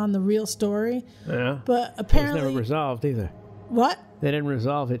based on the real story. Yeah. But apparently. It was never resolved either. What? They didn't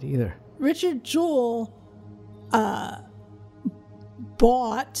resolve it either. Richard Jewell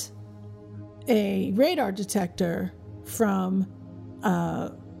bought a radar detector from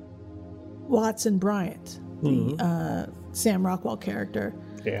Watson Bryant, the Sam Rockwell character.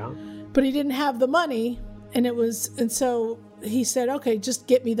 Yeah. But he didn't have the money, and so he said, "Okay, just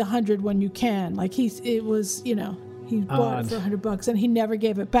get me the 100 when you can." He bought it for $100, and he never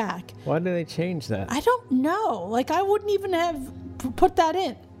gave it back. Why did they change that? I don't know. I wouldn't even have put that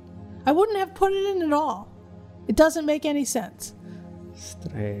in. I wouldn't have put it in at all. It doesn't make any sense.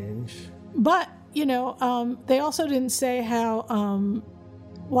 Strange. But they also didn't say how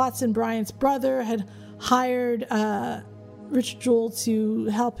Watson Bryant's brother had hired Richard Jewell to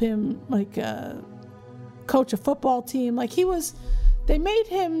help him coach a football team. They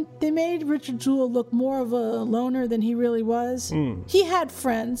made Richard Jewell look more of a loner than he really was. He had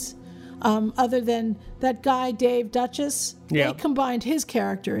friends other than that guy Dave Duchess. Yeah. They combined his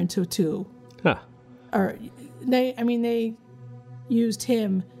character into 2. Huh. Or they used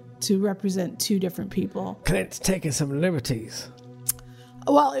him to represent 2 different people. Clint's taking some liberties.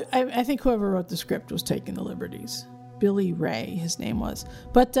 Well, I think whoever wrote the script was taking the liberties. Billy Ray, his name was.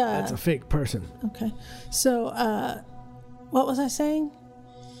 But that's a fake person. Okay. So, what was I saying?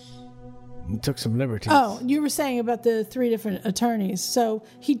 He took some liberties. Oh, you were saying about the 3 different attorneys. So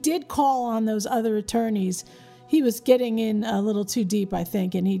he did call on those other attorneys. He was getting in a little too deep, I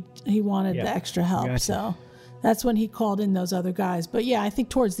think, and he wanted the extra help. Gotcha. So that's when he called in those other guys. But yeah, I think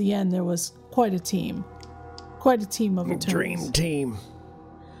towards the end there was quite a team of attorneys. Dream team.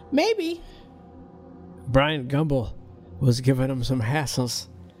 Maybe. Bryant Gumbel was giving him some hassles.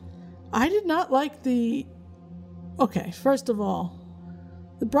 I did not like the... Okay, first of all,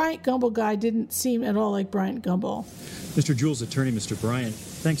 the Bryant Gumbel guy didn't seem at all like Bryant Gumbel. Mr. Jewell's attorney, Mr. Bryant,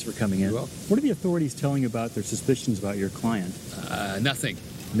 thanks for coming in. What are the authorities telling you about their suspicions about your client? Nothing.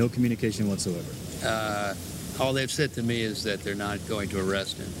 No communication whatsoever? All they've said to me is that they're not going to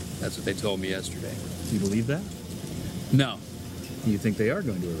arrest him. That's what they told me yesterday. Do you believe that? No. You think they are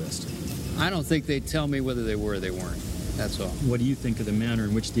going to arrest him? I don't think they'd tell me whether they were or they weren't. That's all. What do you think of the manner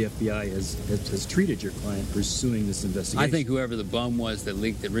in which the FBI has treated your client pursuing this investigation? I think whoever the bum was that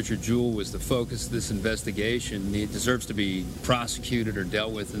leaked that Richard Jewell was the focus of this investigation, he deserves to be prosecuted or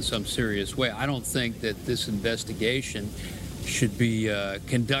dealt with in some serious way. I don't think that this investigation should be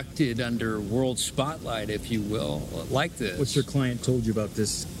conducted under world spotlight, if you will, like this. What's your client told you about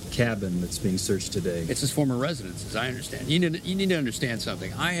this cabin that's being searched today? It's his former residence, as I understand. You need to understand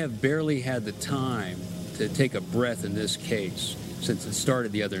something. I have barely had the time to take a breath in this case since it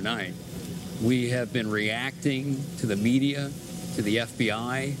started the other night. We have been reacting to the media, to the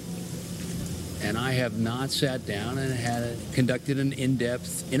FBI, and I have not sat down and conducted an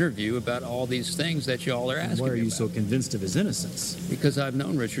in-depth interview about all these things that you all are asking me about. Why are you so convinced of his innocence? Because I've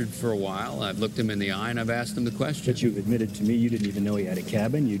known Richard for a while. I've looked him in the eye and I've asked him the question. But you've admitted to me you didn't even know he had a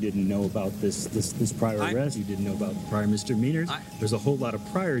cabin. You didn't know about this prior arrest. You didn't know about prior misdemeanors. There's a whole lot of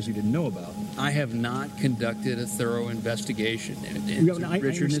priors you didn't know about. I have not conducted a thorough investigation into I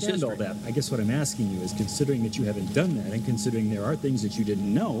Richard and his understand all history. that. I guess what I'm asking you is, considering that you haven't done that and considering there are things that you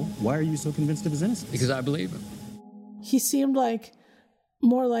didn't know, why are you so convinced of his innocence? Because I believe him. He seemed like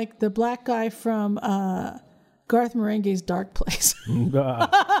more like the black guy from Garth Marenghi's Dark Place.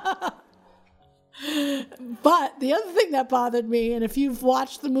 But the other thing that bothered me, and if you've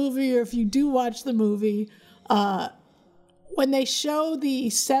watched the movie or if you do watch the movie, when they show the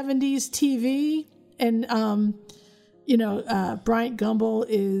 70s TV and, Bryant Gumbel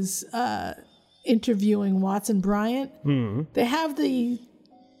is interviewing Watson Bryant, they have the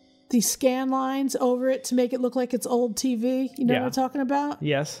scan lines over it to make it look like it's old TV. You know what I'm talking about?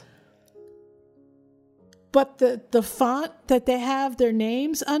 Yes. But the font that they have their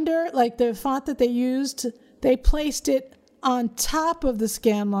names under, like the font that they used, they placed it on top of the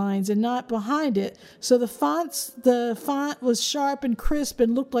scan lines and not behind it. So the font was sharp and crisp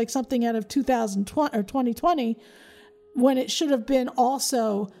and looked like something out of 2020 or 2020 when it should have been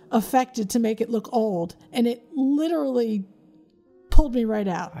also affected to make it look old. And it literally pulled me right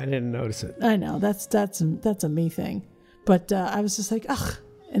out. I didn't notice it. I know that's a me thing, but I was just like, ugh.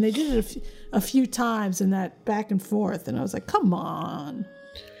 And they did it a few times in that back and forth, and I was like, come on.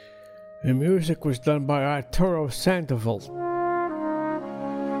 The music was done by Arturo Sandoval.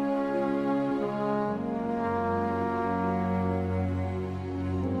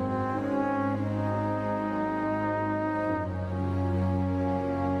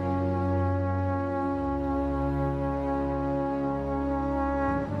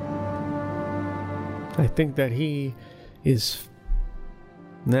 I think that he is...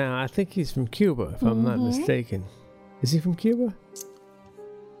 Now, I think he's from Cuba, if I'm not mistaken. Is he from Cuba?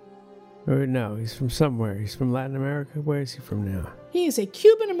 Or no, he's from somewhere. He's from Latin America. Where is he from now? He is a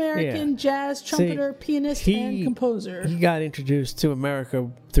Cuban-American jazz trumpeter, pianist, and composer. He got introduced to America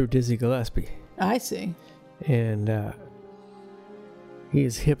through Dizzy Gillespie. I see. And he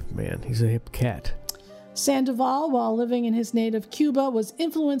is hip, man. He's a hip cat. Sandoval, while living in his native Cuba, was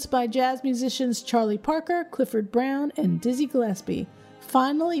influenced by jazz musicians Charlie Parker, Clifford Brown, and Dizzy Gillespie,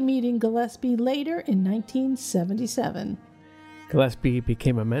 finally meeting Gillespie later in 1977. Gillespie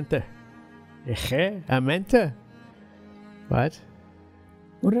became a mentor. A mentor? What?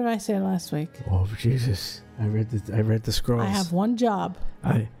 What did I say last week? Oh, Jesus. I read the scrolls. I have one job.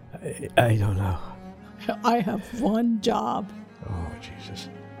 I don't know. I have one job. Oh, Jesus.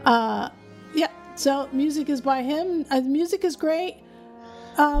 Yeah. So music is by him. Music is great.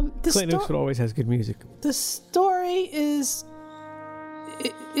 Clint Eastwood always has good music. The story is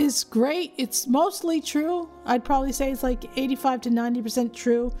great. It's mostly true. I'd probably say it's like 85 to 90%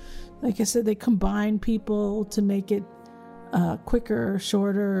 true. Like I said, they combine people to make it quicker,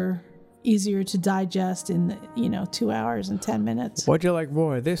 shorter, easier to digest in 2 hours and 10 minutes. What'd you like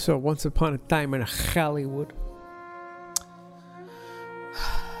more, this or Once Upon a Time in Hollywood?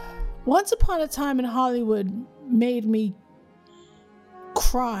 Once Upon a Time in Hollywood made me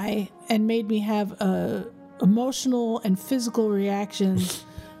cry and made me have emotional and physical reactions.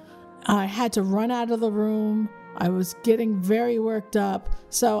 I had to run out of the room. I was getting very worked up.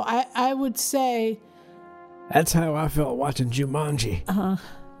 So I would say... That's how I felt watching Jumanji.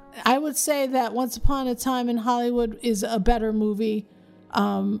 I would say that Once Upon a Time in Hollywood is a better movie.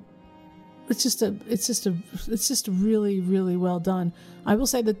 It's just really, really well done. I will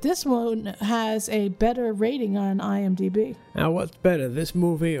say that this one has a better rating on IMDb. Now, what's better, this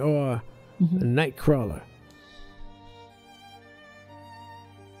movie or Nightcrawler?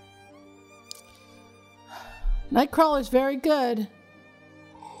 Nightcrawler is very good.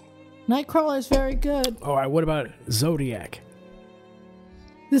 Nightcrawler is very good. All right, what about Zodiac?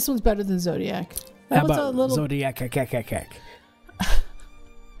 This one's better than Zodiac. How about Zodiac? I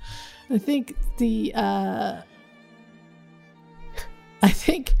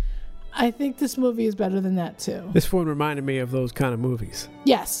think I think this movie is better than that too. This one reminded me of those kind of movies.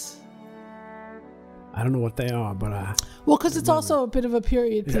 Yes. I don't know what they are, but well, because it's also a bit of a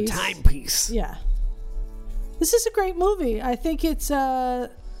period piece. It's a timepiece. Yeah. This is a great movie. I think it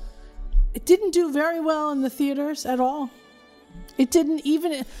didn't do very well in the theaters at all. It didn't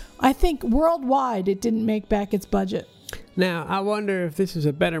even, I think worldwide, it didn't make back its budget. Now, I wonder if this is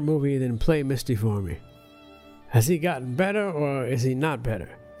a better movie than Play Misty for Me. Has he gotten better or is he not better?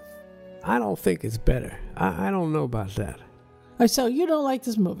 I don't think it's better. I don't know about that. So you don't like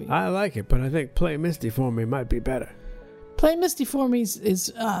this movie? I like it, but I think Play Misty for Me might be better. Play Misty for Me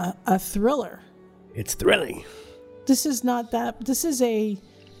is a thriller. It's thrilling. This is not that. This is a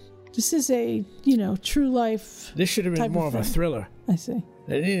true life. This should have been more of a thriller. I see.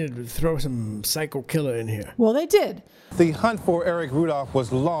 They needed to throw some psycho killer in here. Well, they did. The hunt for Eric Rudolph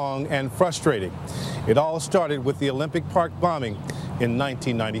was long and frustrating. It all started with the Olympic Park bombing in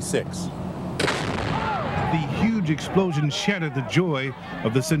 1996. The huge explosion shattered the joy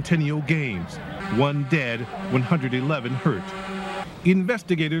of the Centennial Games. 1 dead, 111 hurt.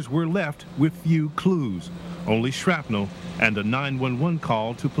 Investigators were left with few clues, only shrapnel and a 911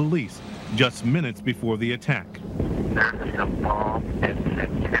 call to police just minutes before the attack. There's a bomb in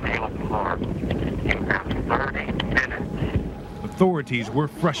Centennial Park. You have 30 minutes. Authorities were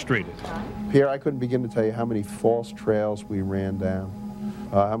frustrated. Pierre, I couldn't begin to tell you how many false trails we ran down,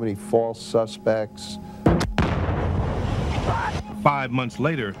 how many false suspects. 5 months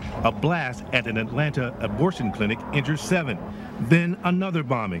later, a blast at an Atlanta abortion clinic injures 7. Then another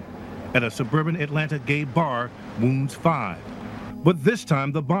bombing. At a suburban Atlanta gay bar, wounds 5. But this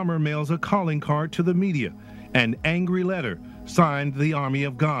time, the bomber mails a calling card to the media, an angry letter signed the Army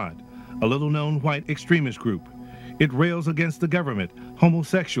of God, a little-known white extremist group. It rails against the government,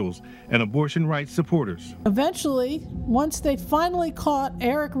 homosexuals, and abortion rights supporters. Eventually, once they finally caught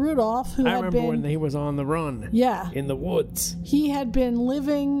Eric Rudolph, who I remember when he was on the run. Yeah. In the woods. He had been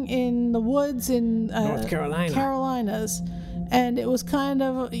living in the woods in North Carolina. Carolinas. And it was kind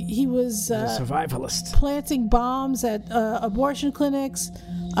of, he was a survivalist. Planting bombs at abortion clinics.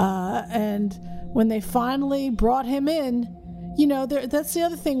 And when they finally brought him in, that's the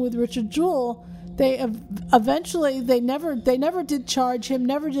other thing with Richard Jewell. They eventually they never did charge him,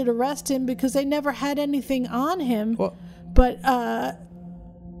 never did arrest him because they never had anything on him. Well, but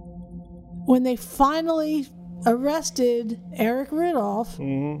when they finally arrested Eric Rudolph,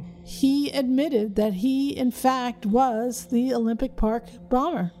 he admitted that he in fact was the Olympic Park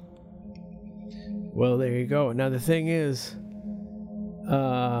bomber. Well, there you go. Now the thing is,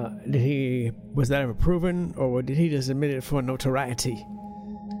 was that ever proven, or did he just admit it for notoriety?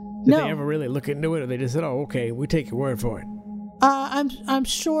 Did they ever really look into it, or they just said, "Oh, okay, we take your word for it"? I'm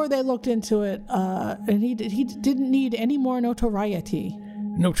sure they looked into it, and he didn't need any more notoriety.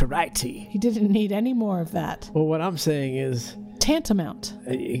 Notoriety. He didn't need any more of that. Well, what I'm saying is tantamount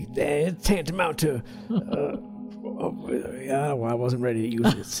to. I wasn't ready to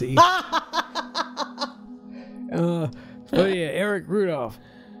use it. See. But yeah, Eric Rudolph.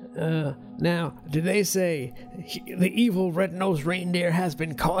 Now, did they say the evil red-nosed reindeer has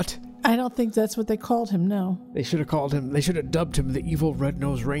been caught? I don't think that's what they called him, no. They should have called him, they should have dubbed him the evil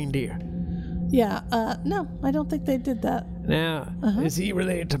red-nosed reindeer. Yeah, no, I don't think they did that. Now, is he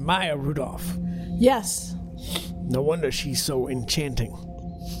related to Maya Rudolph? Yes. No wonder she's so enchanting.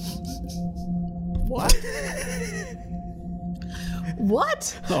 What?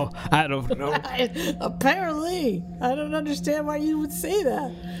 What? Oh, I don't know. Apparently. I don't understand why you would say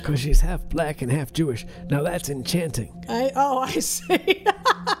that. Because she's half black and half Jewish. Now that's enchanting. I see.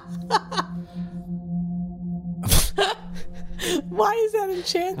 Why is that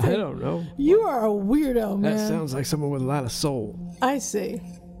enchanting? I don't know. You are a weirdo, man. That sounds like someone with a lot of soul. I see.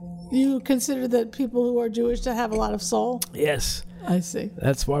 You consider that people who are Jewish to have a lot of soul? Yes. I see.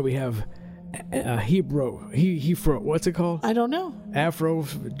 That's why we have Hebrew. What's it called? I don't know. Afro,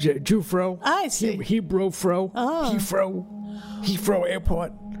 Jewfro. I see. Hebrew-fro. Oh. Heathrow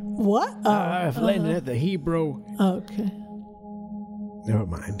Airport. What? I've landed at the Hebrew. Okay. Never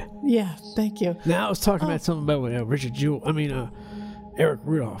mind. Yeah, thank you. Now I was talking about something about Richard Jewell. Eric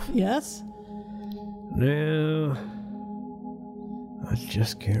Rudolph. Yes. Now, I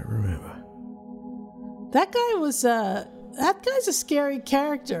just can't remember. That guy's a scary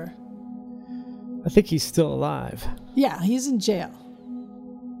character. I think he's still alive. Yeah, he's in jail.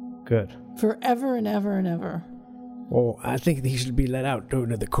 Good. Forever and ever and ever. Well, I think he should be let out due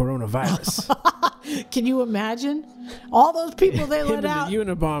to the coronavirus. Can you imagine? All those people they let out. The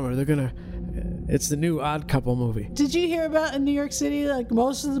Unabomber, they're gonna. It's the new Odd Couple movie. Did you hear about in New York City, like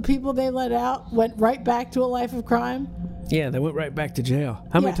most of the people they let out went right back to a life of crime? Yeah, they went right back to jail.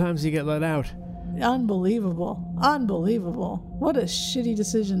 How many times did you get let out? Unbelievable. Unbelievable. What a shitty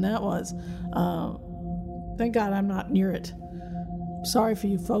decision that was. Thank God I'm not near it. Sorry for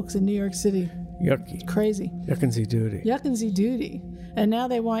you folks in New York City. Yucky. Crazy. Yuckinsy duty. Yuckinsy duty. And now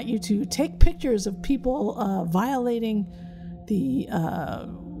they want you to take pictures of people violating the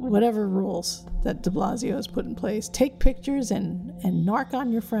whatever rules that de Blasio has put in place. Take pictures and narc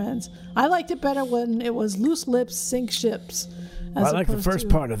on your friends. I liked it better when it was loose lips sink ships. I like the first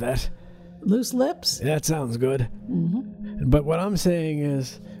part of that. Loose lips? That sounds good. Mm-hmm. But what I'm saying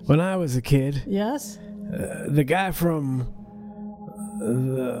is, when I was a kid, yes, the guy from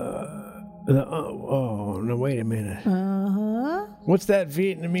no, wait a minute. What's that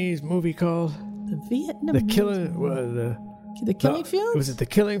Vietnamese movie called? The Vietnamese. The Killing. The Killing Fields? Was it The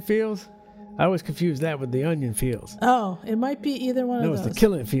Killing Fields? I always confused that with The Onion Fields. Oh, it might be either one of those. No, it's The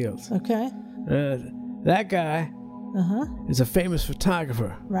Killing Fields. Okay. That guy is a famous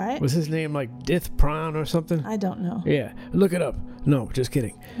photographer. Right. Was his name like Dith Pran or something? I don't know. Yeah, look it up. No, just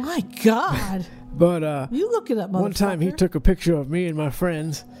kidding. My God. But you look it up, motherfucker. One time he took a picture of me and my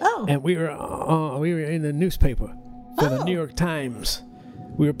friends. Oh. And we were in the newspaper for the New York Times.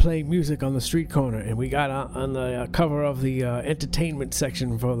 We were playing music on the street corner, and we got on the cover of the entertainment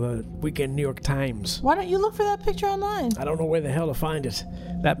section for the Weekend New York Times. Why don't you look for that picture online? I don't know where the hell to find it.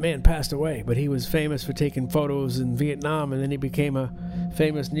 That man passed away, but he was famous for taking photos in Vietnam, and then he became a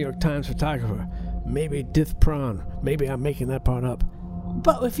famous New York Times photographer. Maybe Dith Pran. Maybe I'm making that part up.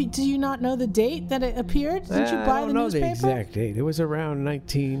 But do you not know the date that it appeared? Did you buy the newspaper? I don't know the exact date. It was around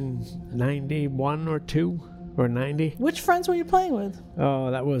 1991 or 2 or 90. Which friends were you playing with?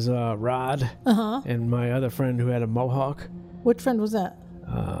 Oh, that was Rod and my other friend who had a mohawk. Which friend was that?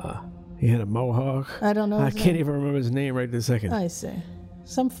 He had a mohawk. I don't know. I can't even remember his name right this second. I see.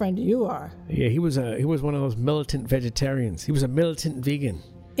 Some friend you are. Yeah, he was one of those militant vegetarians. He was a militant vegan.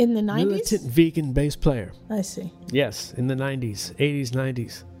 In the 90s? Militant vegan bass player. I see. Yes, in the 90s, 80s,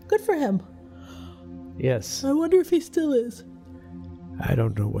 90s. Good for him. Yes. I wonder if he still is. I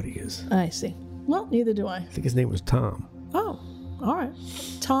don't know what he is. I see. Well, neither do I. I think his name was Tom. Oh, all right.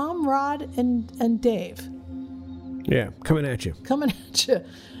 Tom, Rod, and Dave. Yeah, coming at you. Coming at you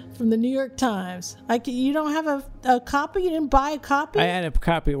from the New York Times. You don't have a copy? You didn't buy a copy? I had a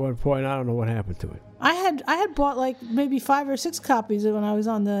copy at one point. I don't know what happened to it. I had bought like maybe 5 or 6 copies when I was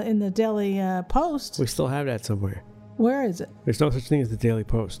in the Daily Post. We still have that somewhere. Where is it? There's no such thing as the Daily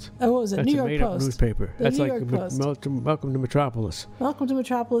Post. Oh, what was it? That's New York a made-up Post. newspaper. The That's New like York Post. Welcome to Metropolis. Welcome to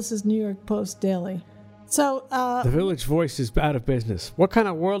Metropolis is New York Post Daily. So the Village Voice is out of business. What kind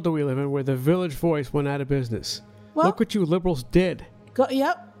of world do we live in where the Village Voice went out of business? Well, look what you liberals did.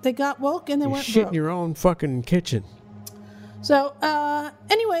 Yep, they got woke and they went shit broke. in your own fucking kitchen. So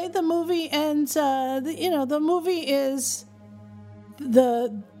anyway, the movie ends. The movie is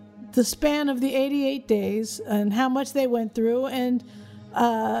the span of the 88 days and how much they went through. And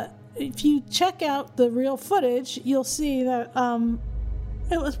if you check out the real footage, you'll see that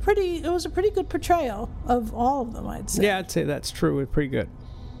it was a pretty good portrayal of all of them, I'd say. Yeah, I'd say that's true. It's pretty good.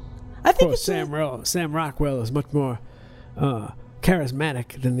 I think Sam Rockwell is much more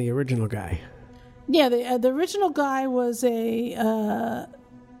charismatic than the original guy. Yeah, the original guy was a...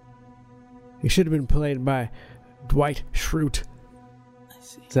 He should have been played by Dwight Schrute.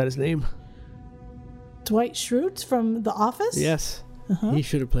 Is that his name? Dwight Schrute from The Office? Yes. He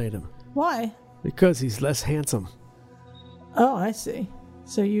should have played him. Why? Because he's less handsome. Oh, I see.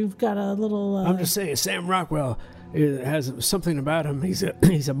 So you've got a little... I'm just saying, Sam Rockwell has something about him.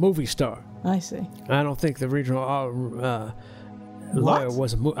 He's a movie star. I see. I don't think the original lawyer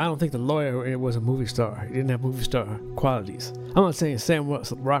was I don't think the lawyer was a movie star. He didn't have movie star qualities. I'm not saying Sam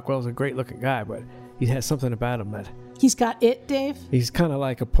Rockwell's a great looking guy, but he has something about him that... He's got it, Dave? He's kind of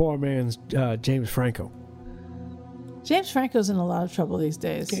like a poor man's James Franco. James Franco's in a lot of trouble these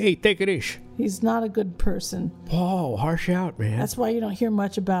days. Hey, take it ish. He's not a good person. Oh, harsh out, man. That's why you don't hear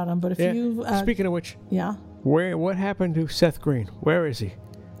much about him. But if you... Speaking of which... Yeah? What happened to Seth Green? Where is he?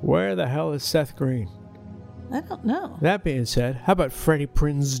 Where the hell is Seth Green? I don't know. That being said, how about Freddie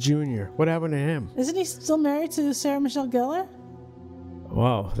Prinze Jr.? What happened to him? Isn't he still married to Sarah Michelle Gellar?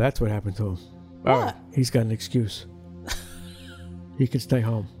 Wow, that's what happened to him. What? All right, he's got an excuse. He can stay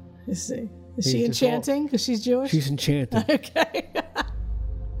home. You see. Is she enchanting? Because she's Jewish? She's enchanting. Okay.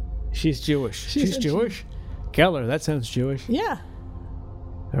 She's Jewish. She's Jewish? Gellar, that sounds Jewish. Yeah.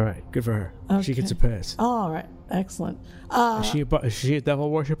 All right, good for her. Okay. She gets a pass. All right, excellent. Is she a devil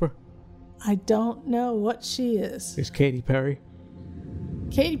worshiper? I don't know what she is. Is Katy Perry?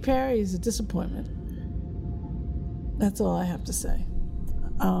 Katy Perry is a disappointment. That's all I have to say.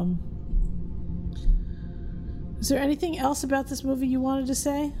 Is there anything else about this movie you wanted to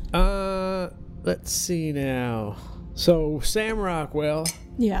say? Let's see now. So Sam Rockwell.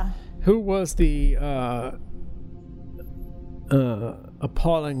 Yeah. Who was the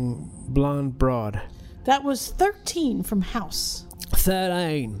appalling blonde broad? That was 13 from House.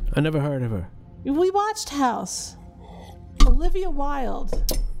 13. I never heard of her. We watched House. Olivia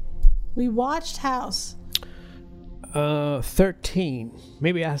Wilde. We watched House. 13.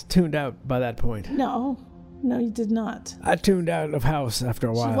 Maybe I tuned out by that point. No, you did not. I tuned out of House after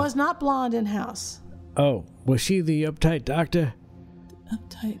a while. She was not blonde in House. Oh, was she the uptight doctor?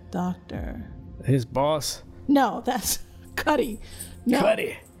 Uptight doctor. His boss? No, that's Cuddy. No.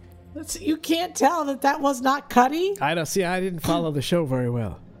 Cuddy. You can't tell that was not Cuddy? I don't see. I didn't follow the show very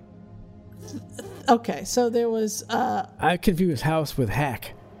well. Okay, so there was... I confused House with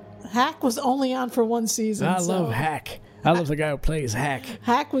Hack. Hack was only on for one season. I love Hack. I love the guy who plays Hack.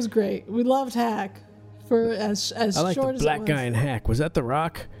 Hack was great. We loved Hack for as I like short the as black it was. guy in Hack. Was that The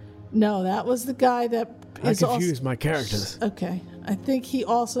Rock? No, that was the guy that I confused my characters. Okay. I think he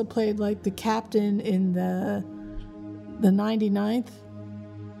also played like the captain in the 99th.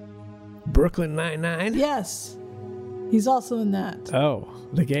 Brooklyn Nine-Nine? Yes. He's also in that. Oh,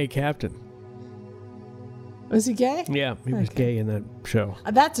 the gay captain. Was he gay? Yeah, he was gay in that show.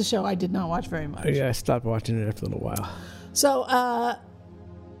 That's a show I did not watch very much. Yeah, I stopped watching it after a little while. So,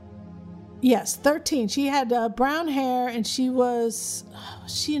 yes, 13. She had brown hair, and was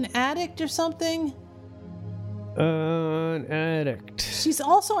she an addict or something? An addict. She's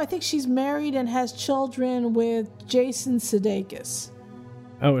also, I think she's married and has children with Jason Sudeikis.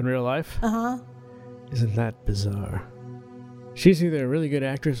 Oh, in real life? Uh-huh. Isn't that bizarre? She's either a really good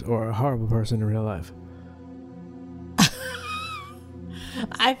actress or a horrible person in real life.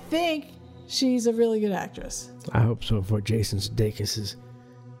 I think she's a really good actress. I hope so for Jason Sudeikis'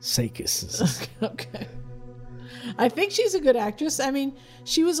 sakes. Okay. I think she's a good actress. I mean,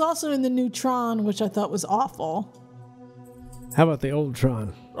 she was also in the new Tron, which I thought was awful. How about the old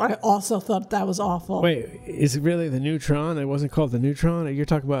Tron? I also thought that was awful. Wait, is it really the new Tron? It wasn't called the new Tron? You're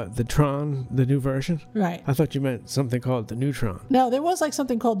talking about the Tron, the new version? Right. I thought you meant something called the Neutron. No, there was like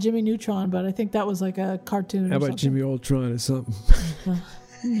something called Jimmy Neutron, but I think that was like a cartoon. How or about something. Jimmy Ultron or something?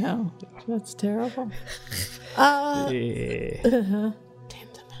 No, that's terrible. Tantamount.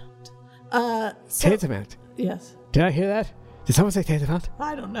 Yes. Did I hear that? Did someone say tantamount?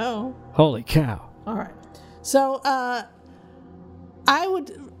 I don't know. Holy cow. All right. So, I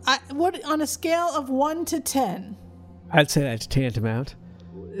would on a scale of 1 to 10. I'd say that's tantamount.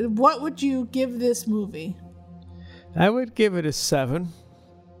 What would you give this movie? I would give it a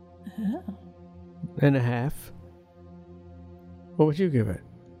 7.5. What would you give it?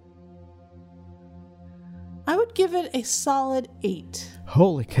 I would give it a solid 8.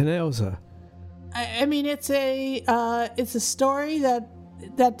 Holy canelza. I mean, it's a story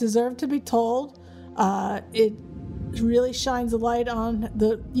that deserved to be told. It really shines a light on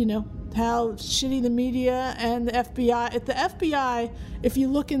how shitty the media and the FBI. At the FBI, if you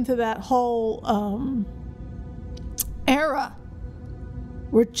look into that whole era,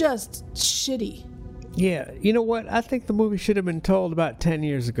 were just shitty. Yeah, you know what? I think the movie should have been told about 10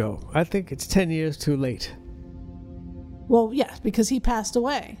 years ago. I think it's 10 years too late. Well, yeah, because he passed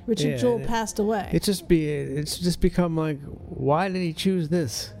away. Richard Jewell passed away. It's just become like, why did he choose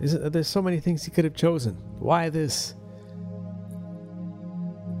this? There's so many things he could have chosen. Why this?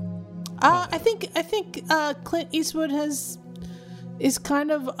 I think Clint Eastwood is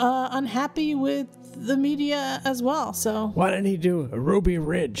kind of unhappy with the media as well. So why didn't he do a Ruby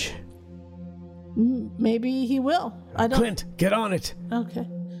Ridge? Maybe he will. I don't. Clint, get on it. Okay.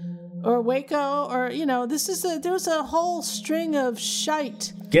 Or Waco, or there was a whole string of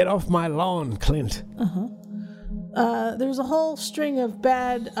shite. Get off my lawn, Clint. There was a whole string of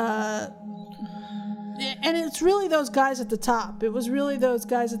bad, and it's really those guys at the top. It was really those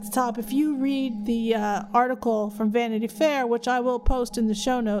guys at the top. If you read the article from Vanity Fair, which I will post in the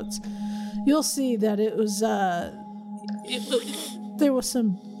show notes, you'll see that it was there was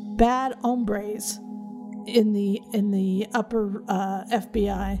some bad hombres in the upper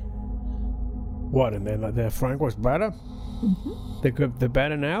FBI. What, and then Frank was better? Mm-hmm. They're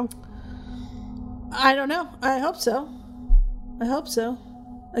better now? I don't know. I hope so.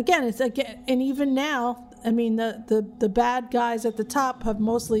 Again, and even now, I mean, the bad guys at the top have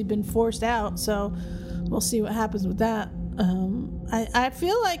mostly been forced out, so we'll see what happens with that. I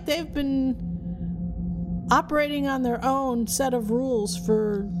feel like they've been operating on their own set of rules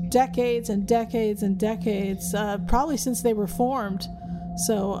for decades and decades and decades, probably since they were formed.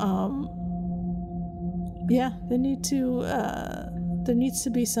 So, yeah, there needs to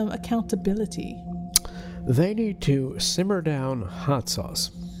be some accountability. They need to simmer down hot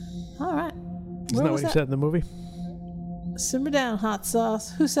sauce. All right. Isn't that what you said in the movie? Simmer down hot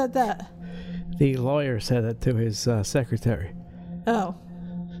sauce. Who said that? The lawyer said that to his secretary. Oh.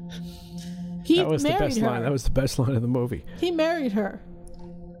 He That was the married best her. line. That was the best line of the movie. He married her.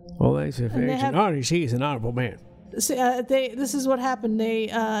 Well, thanks for And they have- Arnie. He's an honorable man. See, this is what happened. They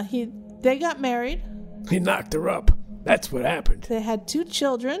got married. He knocked her up. That's what happened. They had 2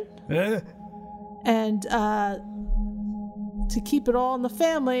 children. Huh? And to keep it all in the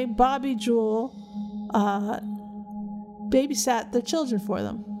family, Bobby Jewell babysat their children for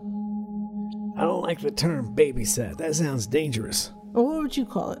them. I don't like the term babysat. That sounds dangerous. Or what would you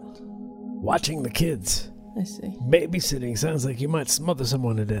call it? Watching the kids. I see. Babysitting sounds like you might smother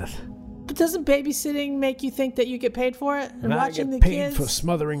someone to death. But doesn't babysitting make you think that you get paid for it? And And I watching get the paid kids, for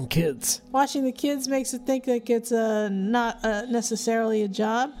smothering kids. watching the kids makes it think like it's not necessarily a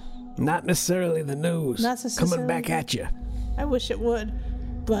job. Not necessarily the news. Not necessarily. Coming back at you. I wish it would,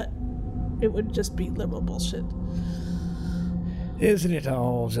 but it would just be liberal bullshit. Isn't it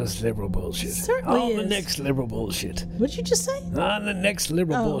all just liberal bullshit? Certainly On the is. next liberal bullshit. What'd you just say? On the next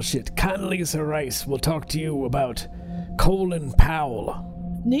liberal Oh. bullshit, Condoleezza Rice will talk to you about Colin Powell.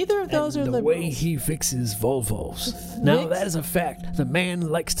 Neither of those and are the liberals. way he fixes Volvos. Now, that is a fact. The man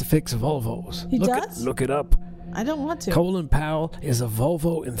likes to fix Volvos. He does? Look it up. I don't want to. Colin Powell is a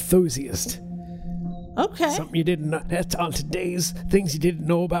Volvo enthusiast. Okay. Something you didn't know. That's on today's things you didn't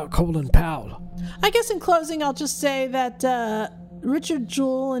know about Colin Powell. I guess in closing, I'll just say that Richard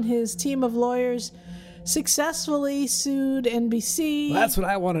Jewell and his team of lawyers successfully sued NBC. Well, that's what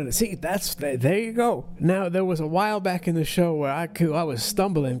I wanted to see. There you go. Now, there was a while back in the show where I was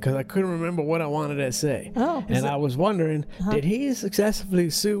stumbling because I couldn't remember what I wanted to say. Oh, and I was wondering, did he successfully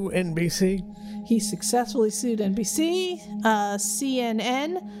sue NBC? He successfully sued NBC,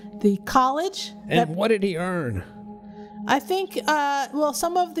 CNN, the college. And what did he earn? I think,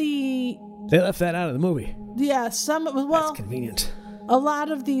 some of the... They left that out of the movie. Yeah, That's convenient. a lot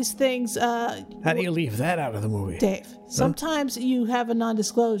of these things... How do you leave that out of the movie? Dave, sometimes you have a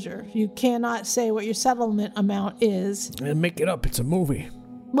non-disclosure. You cannot say what your settlement amount is. And make it up. It's a movie.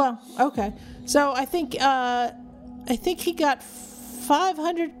 Well, okay. So I think he got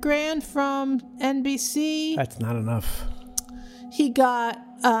 $500,000 from NBC. That's not enough. He got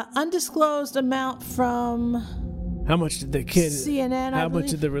undisclosed amount from How much did the kid? CNN. How I much believe.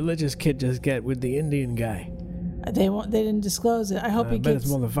 did the religious kid just get with the Indian guy? They didn't disclose it. I hope I he bet gets.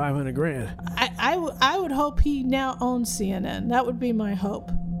 it's more than $500,000. I would hope he now owns CNN. That would be my hope.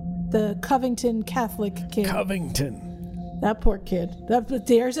 The Covington Catholic kid. Covington. That poor kid.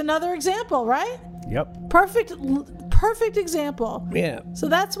 There's another example, right? Yep. Perfect example. Yeah. So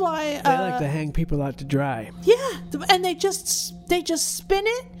that's why They like to hang people out to dry. Yeah, and they just spin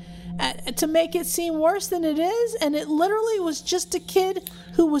it to make it seem worse than it is, and it literally was just a kid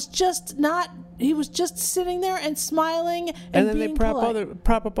who was just not. He was just sitting there and smiling and then they being prop polite.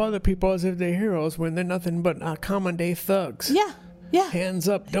 up other people as if they're heroes when they're nothing but common day thugs. Yeah. Hands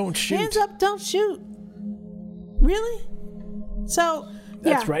up, don't shoot. Hands up, don't shoot. Really? So.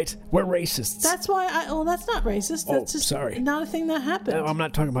 That's yeah. right. We're racists. That's why that's not racist. That's just sorry. not a thing that happened. No, I'm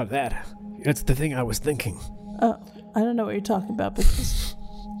not talking about that. That's the thing I was thinking. Oh, I don't know what you're talking about, but just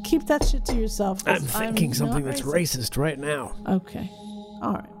keep that shit to yourself. 'Cause I'm thinking something not that's racist right now. Okay.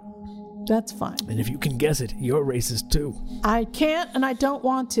 All right. That's fine. And if you can guess it, you're racist too. I can't and I don't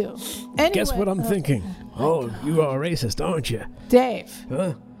want to. Anyway, Guess what I'm thinking? Oh, you are racist, aren't you? Dave.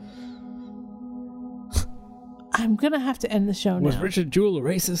 Huh? I'm going to have to end the show now. Was Richard Jewell a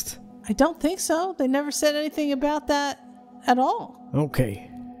racist? I don't think so. They never said anything about that at all.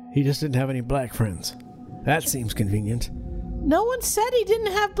 Okay. He just didn't have any black friends. That seems convenient. No one said he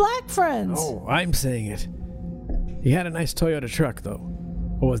didn't have black friends. Oh, I'm saying it. He had a nice Toyota truck, though.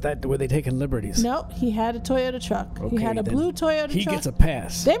 Or were they taking liberties? No, he had a Toyota truck. Okay, he had a then blue Toyota truck. He gets a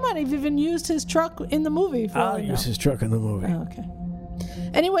pass. They might have even used his truck in the movie. I'll use his truck in the movie. Oh, okay.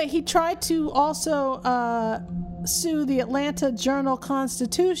 Anyway, he tried to also sue the Atlanta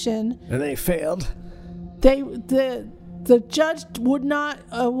Journal-Constitution. And they failed. The judge would not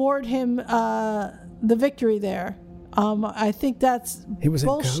award him the victory there. I think that's He was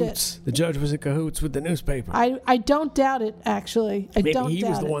bullshit. in cahoots. The judge was in cahoots with the newspaper. I don't doubt it, actually. Maybe he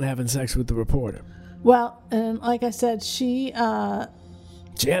was the one having sex with the reporter. Well, and like I said, she had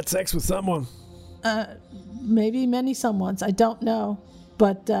sex with someone. Maybe many someones. I don't know.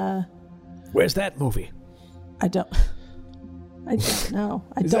 But where's that movie? I don't know.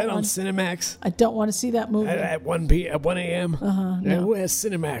 Is that on Cinemax? I don't want to see that movie. At 1 a.m.? No. Where's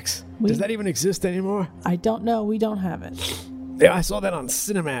Cinemax? Does that even exist anymore? I don't know. We don't have it. Yeah, I saw that on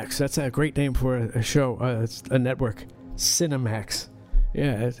Cinemax. That's a great name for a show. It's a network. Cinemax.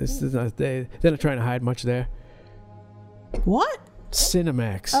 Yeah, they're not trying to hide much there. What?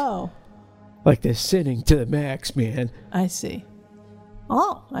 Cinemax. Oh. Like they're sinning to the max, man. I see.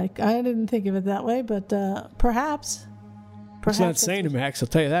 Oh, I didn't think of it that way, but perhaps. It's not Cinemax, I'll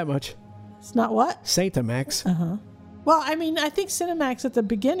tell you that much. It's not what? Cinemax. Uh-huh. Well, I mean, I think Cinemax at the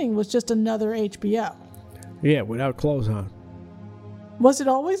beginning was just another HBO. Yeah, without clothes on. Was it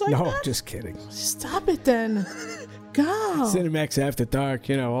always like that? No, just kidding. Stop it then. Go. Cinemax After Dark,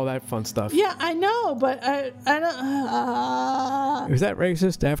 all that fun stuff. Yeah, I know, but I don't... Is that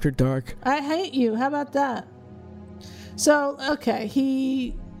racist, After Dark? I hate you. How about that? So, okay,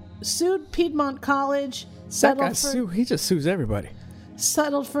 he sued Piedmont College, He just sues everybody.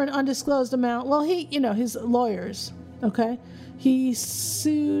 Settled for an undisclosed amount. Well, his lawyers, okay? He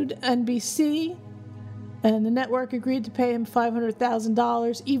sued NBC, and the network agreed to pay him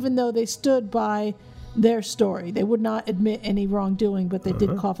 $500,000, even though they stood by their story. They would not admit any wrongdoing, but they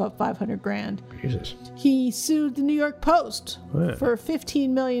did cough up $500,000. Jesus. He sued the New York Post for $15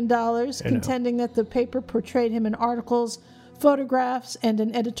 million, contending that the paper portrayed him in articles, photographs, and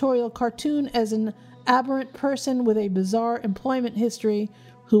an editorial cartoon as an aberrant person with a bizarre employment history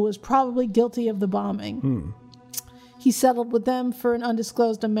who was probably guilty of the bombing. He settled with them for an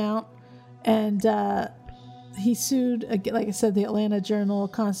undisclosed amount, and he sued, like I said, the Atlanta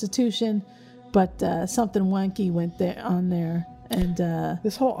Journal-Constitution, but something wanky went on there. And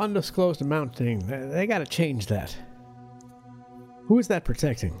this whole undisclosed amount thing, they got to change that. Who is that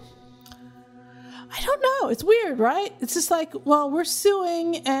protecting? I don't know. It's weird, right? It's just like, well, we're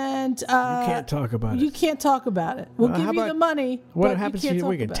suing, and you can't talk about it. You can't talk about it. We'll give you the money. What happens if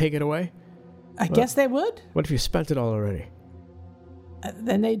we can take it away? I guess they would. What if you spent it all already?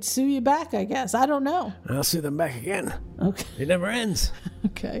 Then they'd sue you back, I guess. I don't know. I'll sue them back again. Okay. It never ends.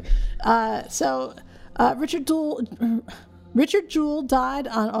 Okay. So Richard Jewell died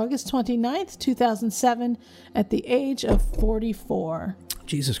on August 29th, 2007, at the age of 44.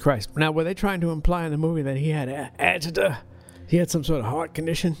 Jesus Christ. Now, were they trying to imply in the movie that he had agita? He had some sort of heart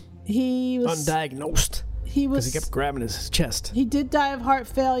condition? He was undiagnosed. Because he kept grabbing his chest. He did die of heart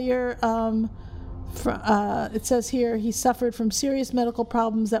failure. It says here he suffered from serious medical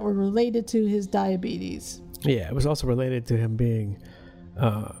problems that were related to his diabetes. Yeah, it was also related to him being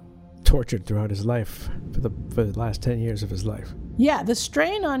tortured throughout his life for the last 10 years of his life. Yeah, the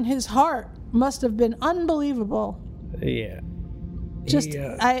strain on his heart must have been unbelievable. Yeah.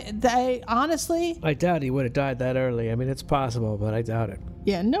 I honestly... I doubt he would have died that early. I mean, it's possible, but I doubt it.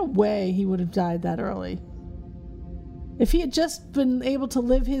 Yeah, no way he would have died that early. If he had just been able to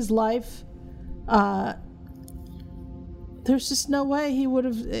live his life... there's just no way he would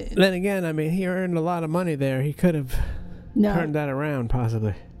have... Then again, I mean, he earned a lot of money there. He could have turned that around,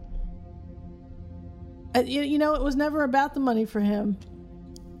 possibly. It was never about the money for him.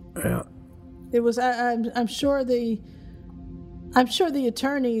 Yeah. It was... I'm sure the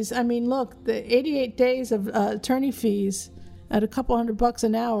attorneys... I mean, look, the 88 days of attorney fees at a couple $100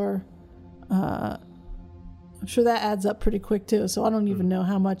 an hour... I'm sure that adds up pretty quick, too. So I don't even know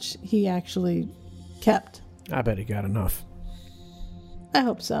how much he actually kept. I bet he got enough. I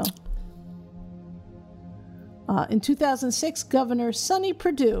hope so. In 2006, Governor Sonny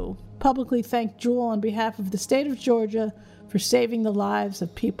Perdue publicly thanked Jewell on behalf of the state of Georgia for saving the lives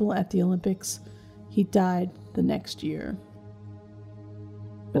of people at the Olympics. He died the next year.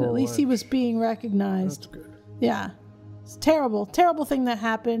 But at least he was being recognized. That's good. Yeah. It's terrible. Terrible thing that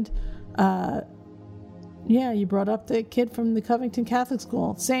happened. Yeah, you brought up the kid from the Covington Catholic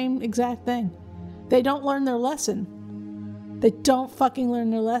School. Same exact thing. They don't learn their lesson. They don't fucking learn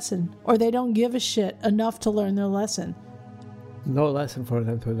their lesson. Or they don't give a shit enough to learn their lesson. No lesson for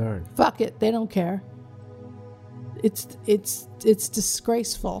them to learn. Fuck it. They don't care. It's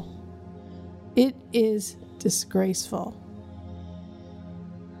disgraceful. It is disgraceful.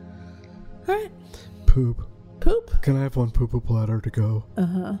 All right. Poop. Poop? Can I have one poo-poo platter to go?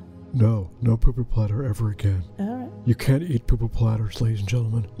 Uh-huh. No poo-poo platter ever again. All right. You can't eat poo-poo platters, ladies and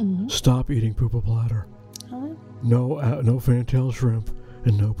gentlemen. Mm-hmm. Stop eating poo-poo platter. All right. No fantail shrimp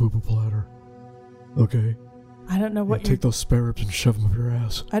and no poo-poo platter. Okay? I don't know what Take those spare ribs and shove them up your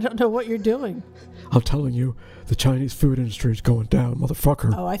ass. I don't know what you're doing. I'm telling you, the Chinese food industry is going down,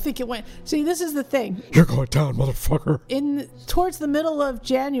 motherfucker. Oh, I think it went... See, this is the thing. You're going down, motherfucker. Towards the middle of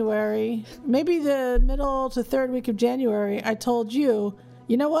January, maybe the middle to third week of January, I told you,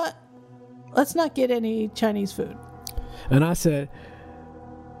 you know what? Let's not get any Chinese food. And I said,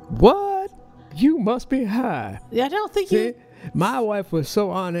 what? You must be high. I don't think See, my wife was so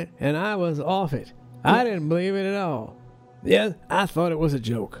on it, and I was off it. Yeah. I didn't believe it at all. Yeah, I thought it was a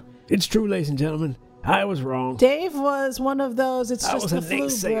joke. It's true, ladies and gentlemen. I was wrong. Dave was one of those. It's just the flu,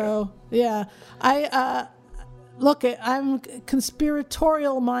 bro. Yeah. Look, I'm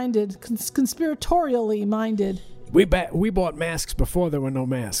conspiratorially minded. We bought masks before there were no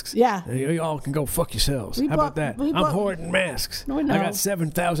masks. Yeah. You all can go fuck yourselves. We How bought- about that? we I'm bought- hoarding masks. No, no. I got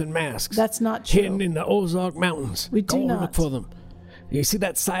 7,000 masks. That's not true. Hidden in the Ozark Mountains. We do Go not. look for them. You see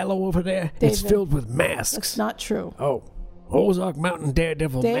that silo over there? It's David, filled with masks. That's not true. Oh, Ozark Mountain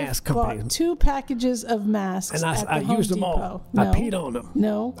Daredevil Dave Mask Company. bought 2 packages of masks And at the I Home used them Depot. all. No. I peed on them.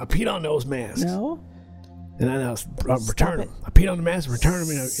 No. I peed on those masks. No. And then I return them. I peed on the masks, return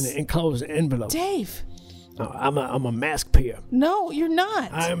them in an enclosed envelope. Dave. I'm a mask peer. No, you're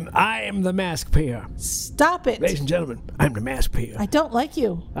not. I am the mask peer. Stop it. Ladies and gentlemen, I'm the mask peer. I don't like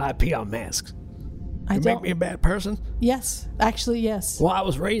you. I pee on masks. I You don't. make me a bad person? Yes. Actually, yes. Well, I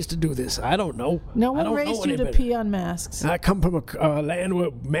was raised to do this. I don't know. No I one don't raised know you to anybody. pee on masks. I come from a land where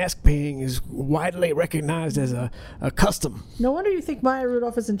mask peeing is widely recognized as a custom. No wonder you think Maya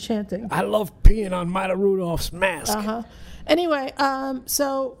Rudolph is enchanting. I love peeing on Maya Rudolph's mask. Uh-huh. Anyway,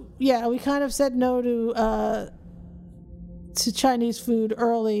 so yeah, we kind of said no to Chinese food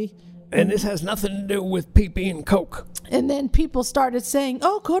early. And this has nothing to do with pee-pee and Coke. And then people started saying,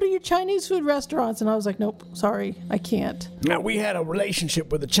 "Oh, go to your Chinese food restaurants." And I was like, "Nope, sorry, I can't." Now, we had a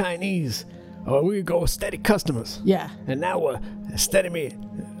relationship with the Chinese. We would go with steady customers. Yeah. And now we're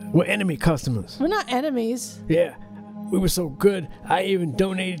enemy customers. We're not enemies. Yeah. We were so good, I even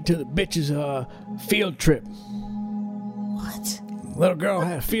donated to the bitches' field trip. What? Little girl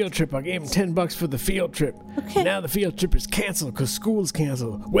had a field trip. I gave him $10 for the field trip. Okay. Now the field trip is canceled because school's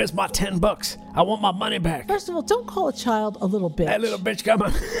canceled. Where's my $10? I want my money back. First of all, don't call a child a little bitch. That little bitch got my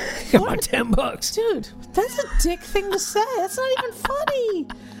 $10. Dude, that's a dick thing to say. That's not even funny.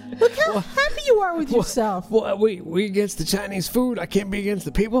 Look how happy you are with yourself. Well, we against the Chinese food? I can't be against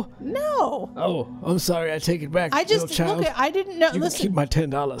the people? No. Oh, I'm sorry. I take it back. I just little child. look. I didn't know. You Listen, can keep my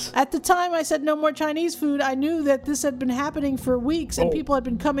 $10. at the time I said no more Chinese food, I knew that this had been happening for weeks and Oh. people had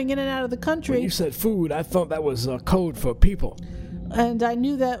been coming in and out of the country. When you said food, I thought that was code for people. And I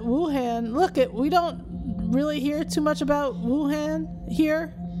knew that Wuhan, we don't really hear too much about Wuhan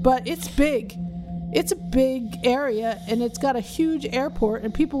here, but it's big. It's a big area and it's got a huge airport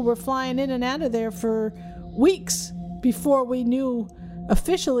and people were flying in and out of there for weeks before we knew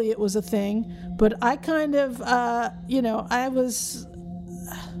officially it was a thing. But I kind of, I was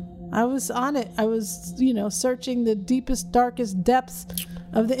on it. I was, searching the deepest, darkest depths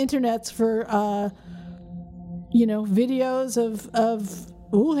of the internets for, videos of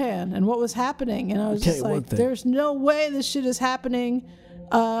Wuhan and what was happening. And I was I'll tell just you one like, thing. there's no way this shit is happening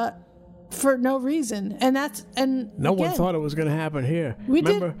for no reason. And No one again, thought it was going to happen here. We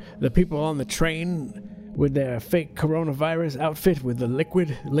did- Remember the people on the train with their fake coronavirus outfit with the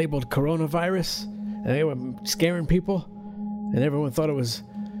liquid labeled coronavirus? And they were scaring people? And everyone thought it was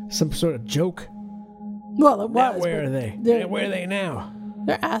some sort of joke? Well, it Now was. where but are they? they're- Where are they now?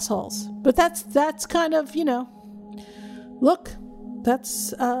 They're assholes. But that's kind of, look,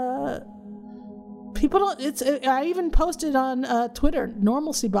 that's people don't I even posted on Twitter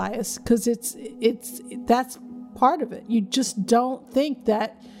normalcy bias because that's part of it. You just don't think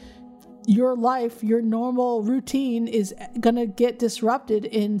that your life, your normal routine is going to get disrupted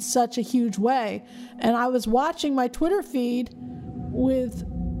in such a huge way. And I was watching my Twitter feed with,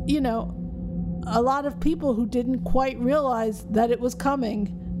 a lot of people who didn't quite realize that it was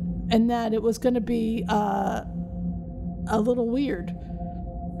coming and that it was going to be a little weird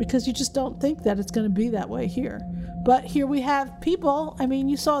because you just don't think that it's going to be that way here. But here we have people. I mean,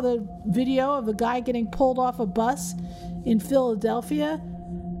 you saw the video of a guy getting pulled off a bus in Philadelphia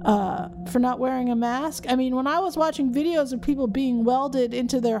for not wearing a mask. I mean, when I was watching videos of people being welded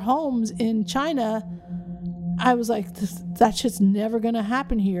into their homes in China, I was like, that shit's never going to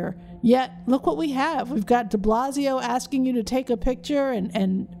happen here. Yet, look what we have. We've got de Blasio asking you to take a picture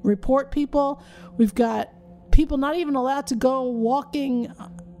and report people. We've got people not even allowed to go walking,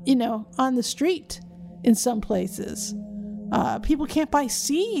 on the street in some places. People can't buy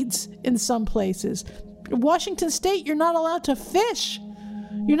seeds in some places. Washington State, you're not allowed to fish.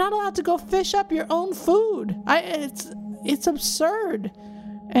 You're not allowed to go fish up your own food. It's absurd.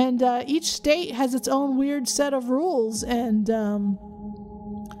 And each state has its own weird set of rules. And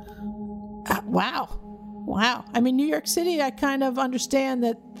wow. I mean, New York City, I kind of understand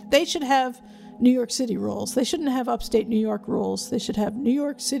that they should have New York City rules. They shouldn't have upstate New York rules. They should have New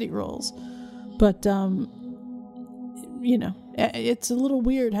York City rules. But, it's a little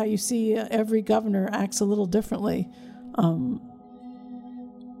weird how you see every governor acts a little differently.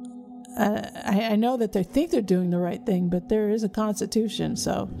 I know that they think they're doing the right thing, but there is a constitution,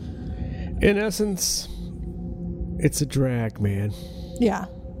 so. In essence, it's a drag, man. Yeah,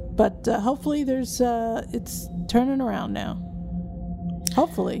 but hopefully it's turning around now.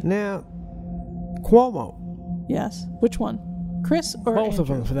 Hopefully. Now, Cuomo. Yes. Which one? Chris or Both of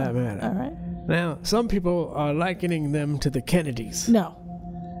Andrew? them, for that matter. All right. Now, some people are likening them to the Kennedys. No.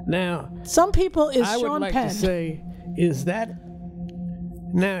 Now, some people is I Sean would like Penn. to say, is that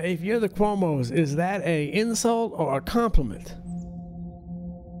now? If you're the Cuomos, is that a insult or a compliment?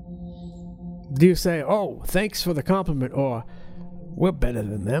 Do you say, "Oh, thanks for the compliment," or "We're better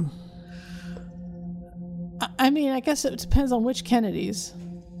than them"? I mean, I guess it depends on which Kennedys.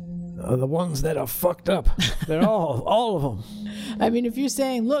 The ones that are fucked up. They're all of them. I mean, if you're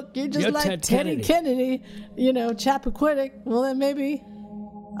saying, look, you're just You're like Ted Teddy Kennedy, Chappaquiddick, well, then maybe,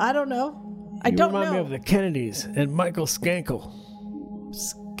 I don't know. I don't remind know. me of the Kennedys and Michael Schenkel.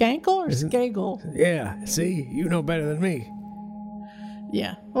 Skankle or Skagel? Yeah, see? You know better than me.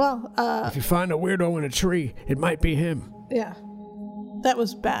 Yeah. Well, if you find a weirdo in a tree, it might be him. yeah. That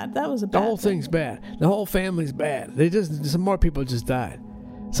was bad. That was a The bad whole thing's bad. The whole family's bad. Some more people just died.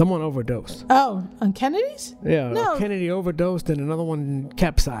 Someone overdosed. Oh, on Kennedy's? Yeah, No. Kennedy overdosed and another one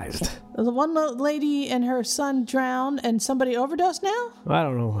capsized. The one lady and her son drowned and somebody overdosed now? I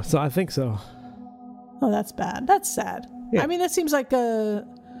don't know. So I think so. Oh, that's bad. That's sad. Yeah. I mean, that seems like a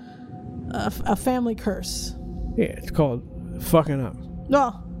family curse. Yeah, it's called fucking up.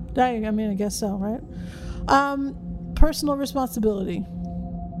 No, I mean, I guess so, right? Personal responsibility.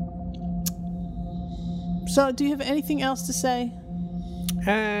 So, do you have anything else to say?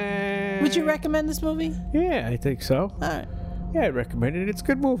 Would you recommend this movie? Yeah, I think so. All right. Yeah, I'd recommend it. It's a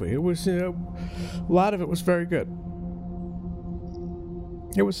good movie. It was, a lot of it was very good.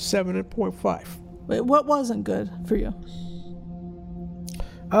 It was 7.5. Wait, what wasn't good for you?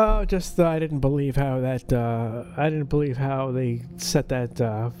 Just I didn't believe how that. I didn't believe how they set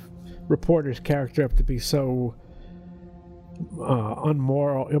that reporter's character up to be so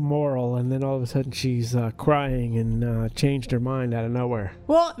immoral, and then all of a sudden she's crying and changed her mind out of nowhere.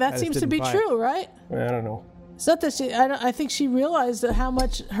 Well, that I just seems to didn't be buy true, it. right? I don't know. It's not that she. I think she realized that how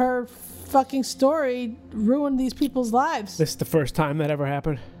much her fucking story ruined these people's lives. This is the first time that ever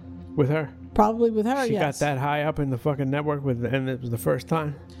happened with her. Probably with her. She yes. got that high up in the fucking network and it was the first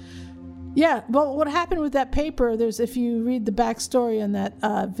time. Yeah, but what happened with that paper, if you read the backstory on that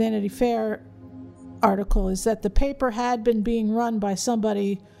Vanity Fair article, is that the paper had been being run by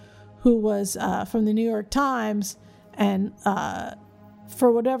somebody who was from the New York Times, and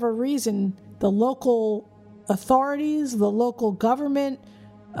for whatever reason, the local authorities, the local government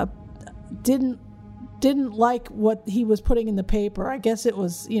didn't like what he was putting in the paper. I guess it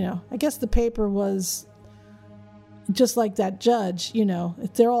was, I guess the paper was just like that judge,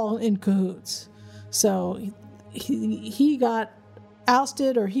 they're all in cahoots. So he got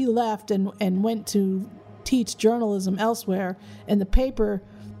ousted, or he left and went to teach journalism elsewhere, and the paper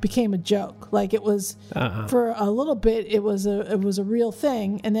became a joke. Like it was for a little bit, it was a real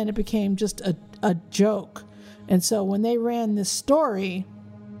thing, and then it became just a joke. And so when they ran this story,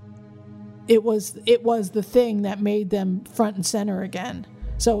 it was the thing that made them front and center again.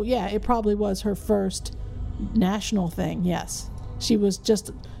 So yeah, it probably was her first national thing. Yes, she was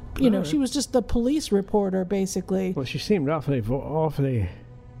just, Right. she was just the police reporter basically. Well, she seemed awfully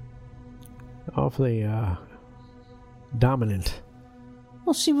dominant.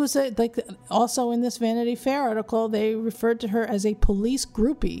 Well, she was also in this Vanity Fair article, they referred to her as a police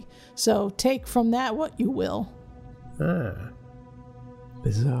groupie. So take from that what you will.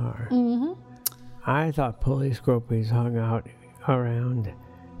 Bizarre. Mm-hmm. I thought police groupies hung out around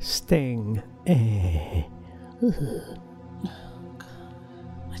Sting.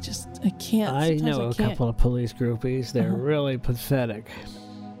 I can't. I Sometimes know a can't. couple of police groupies. They're really pathetic.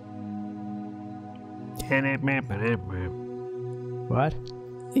 What?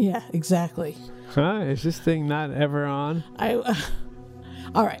 Yeah, exactly. Huh? Is this thing not ever on?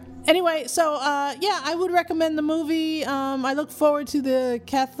 All right. Anyway, so I would recommend the movie. I look forward to the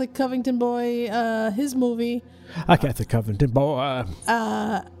Catholic Covington boy, his movie. I got the Covington boy.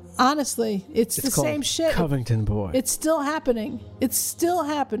 Honestly, it's the called same shit. Covington boy. It's still happening. It's still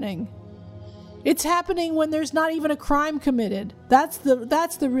happening. It's happening when there's not even a crime committed. That's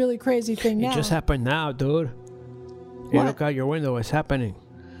the really crazy thing now. It just happened now, dude. You What? look out your window. It's happening.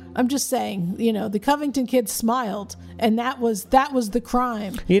 I'm just saying, the Covington kid smiled, and that was the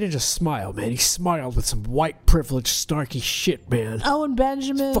crime. He didn't just smile, man. He smiled with some white privilege, snarky shit, man. Owen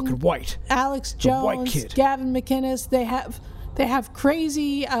Benjamin, Fucking white. Alex It's a white Jones, kid. Gavin McInnes. They have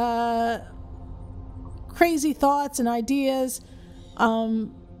crazy thoughts and ideas,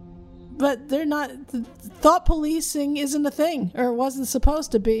 but they're not. Thought policing isn't a thing, or it wasn't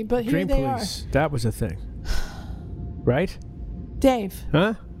supposed to be. But here Dream they Police. That was a thing. Right? are. Dave,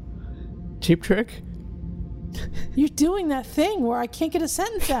 Huh? Cheap Trick? you're doing that thing where I can't get a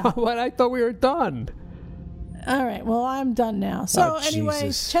sentence out. What? I thought we were done. All right. Well, I'm done now. So anyway,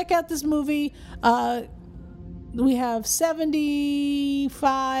 Jesus. check out this movie. We have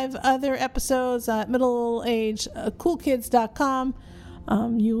 75 other episodes at middleagecoolkids.com.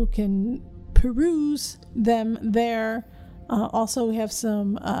 You can peruse them there. Also, we have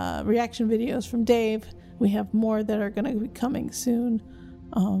some reaction videos from Dave. We have more that are going to be coming soon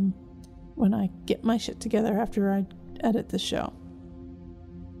when I get my shit together after I edit the show.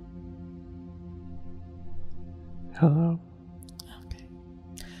 Hello. Okay.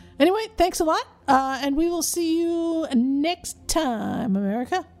 Anyway, thanks a lot. And we will see you next time,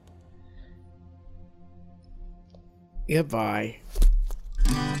 America. Goodbye.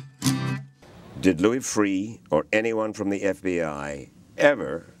 Did Louis Freeh or anyone from the FBI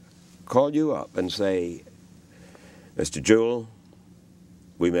ever call you up and say, Mr. Jewell,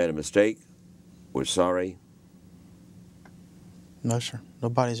 we made a mistake, we're sorry? No, sir.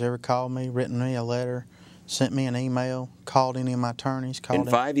 Nobody's ever called me, written me a letter, sent me an email, called any of my attorneys. In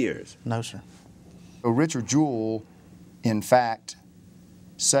 5 years? No, sir. Richard Jewell, in fact,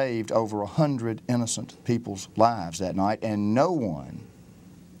 saved over 100 innocent people's lives that night, and no one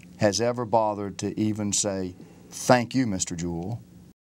has ever bothered to even say, thank you, Mr. Jewell.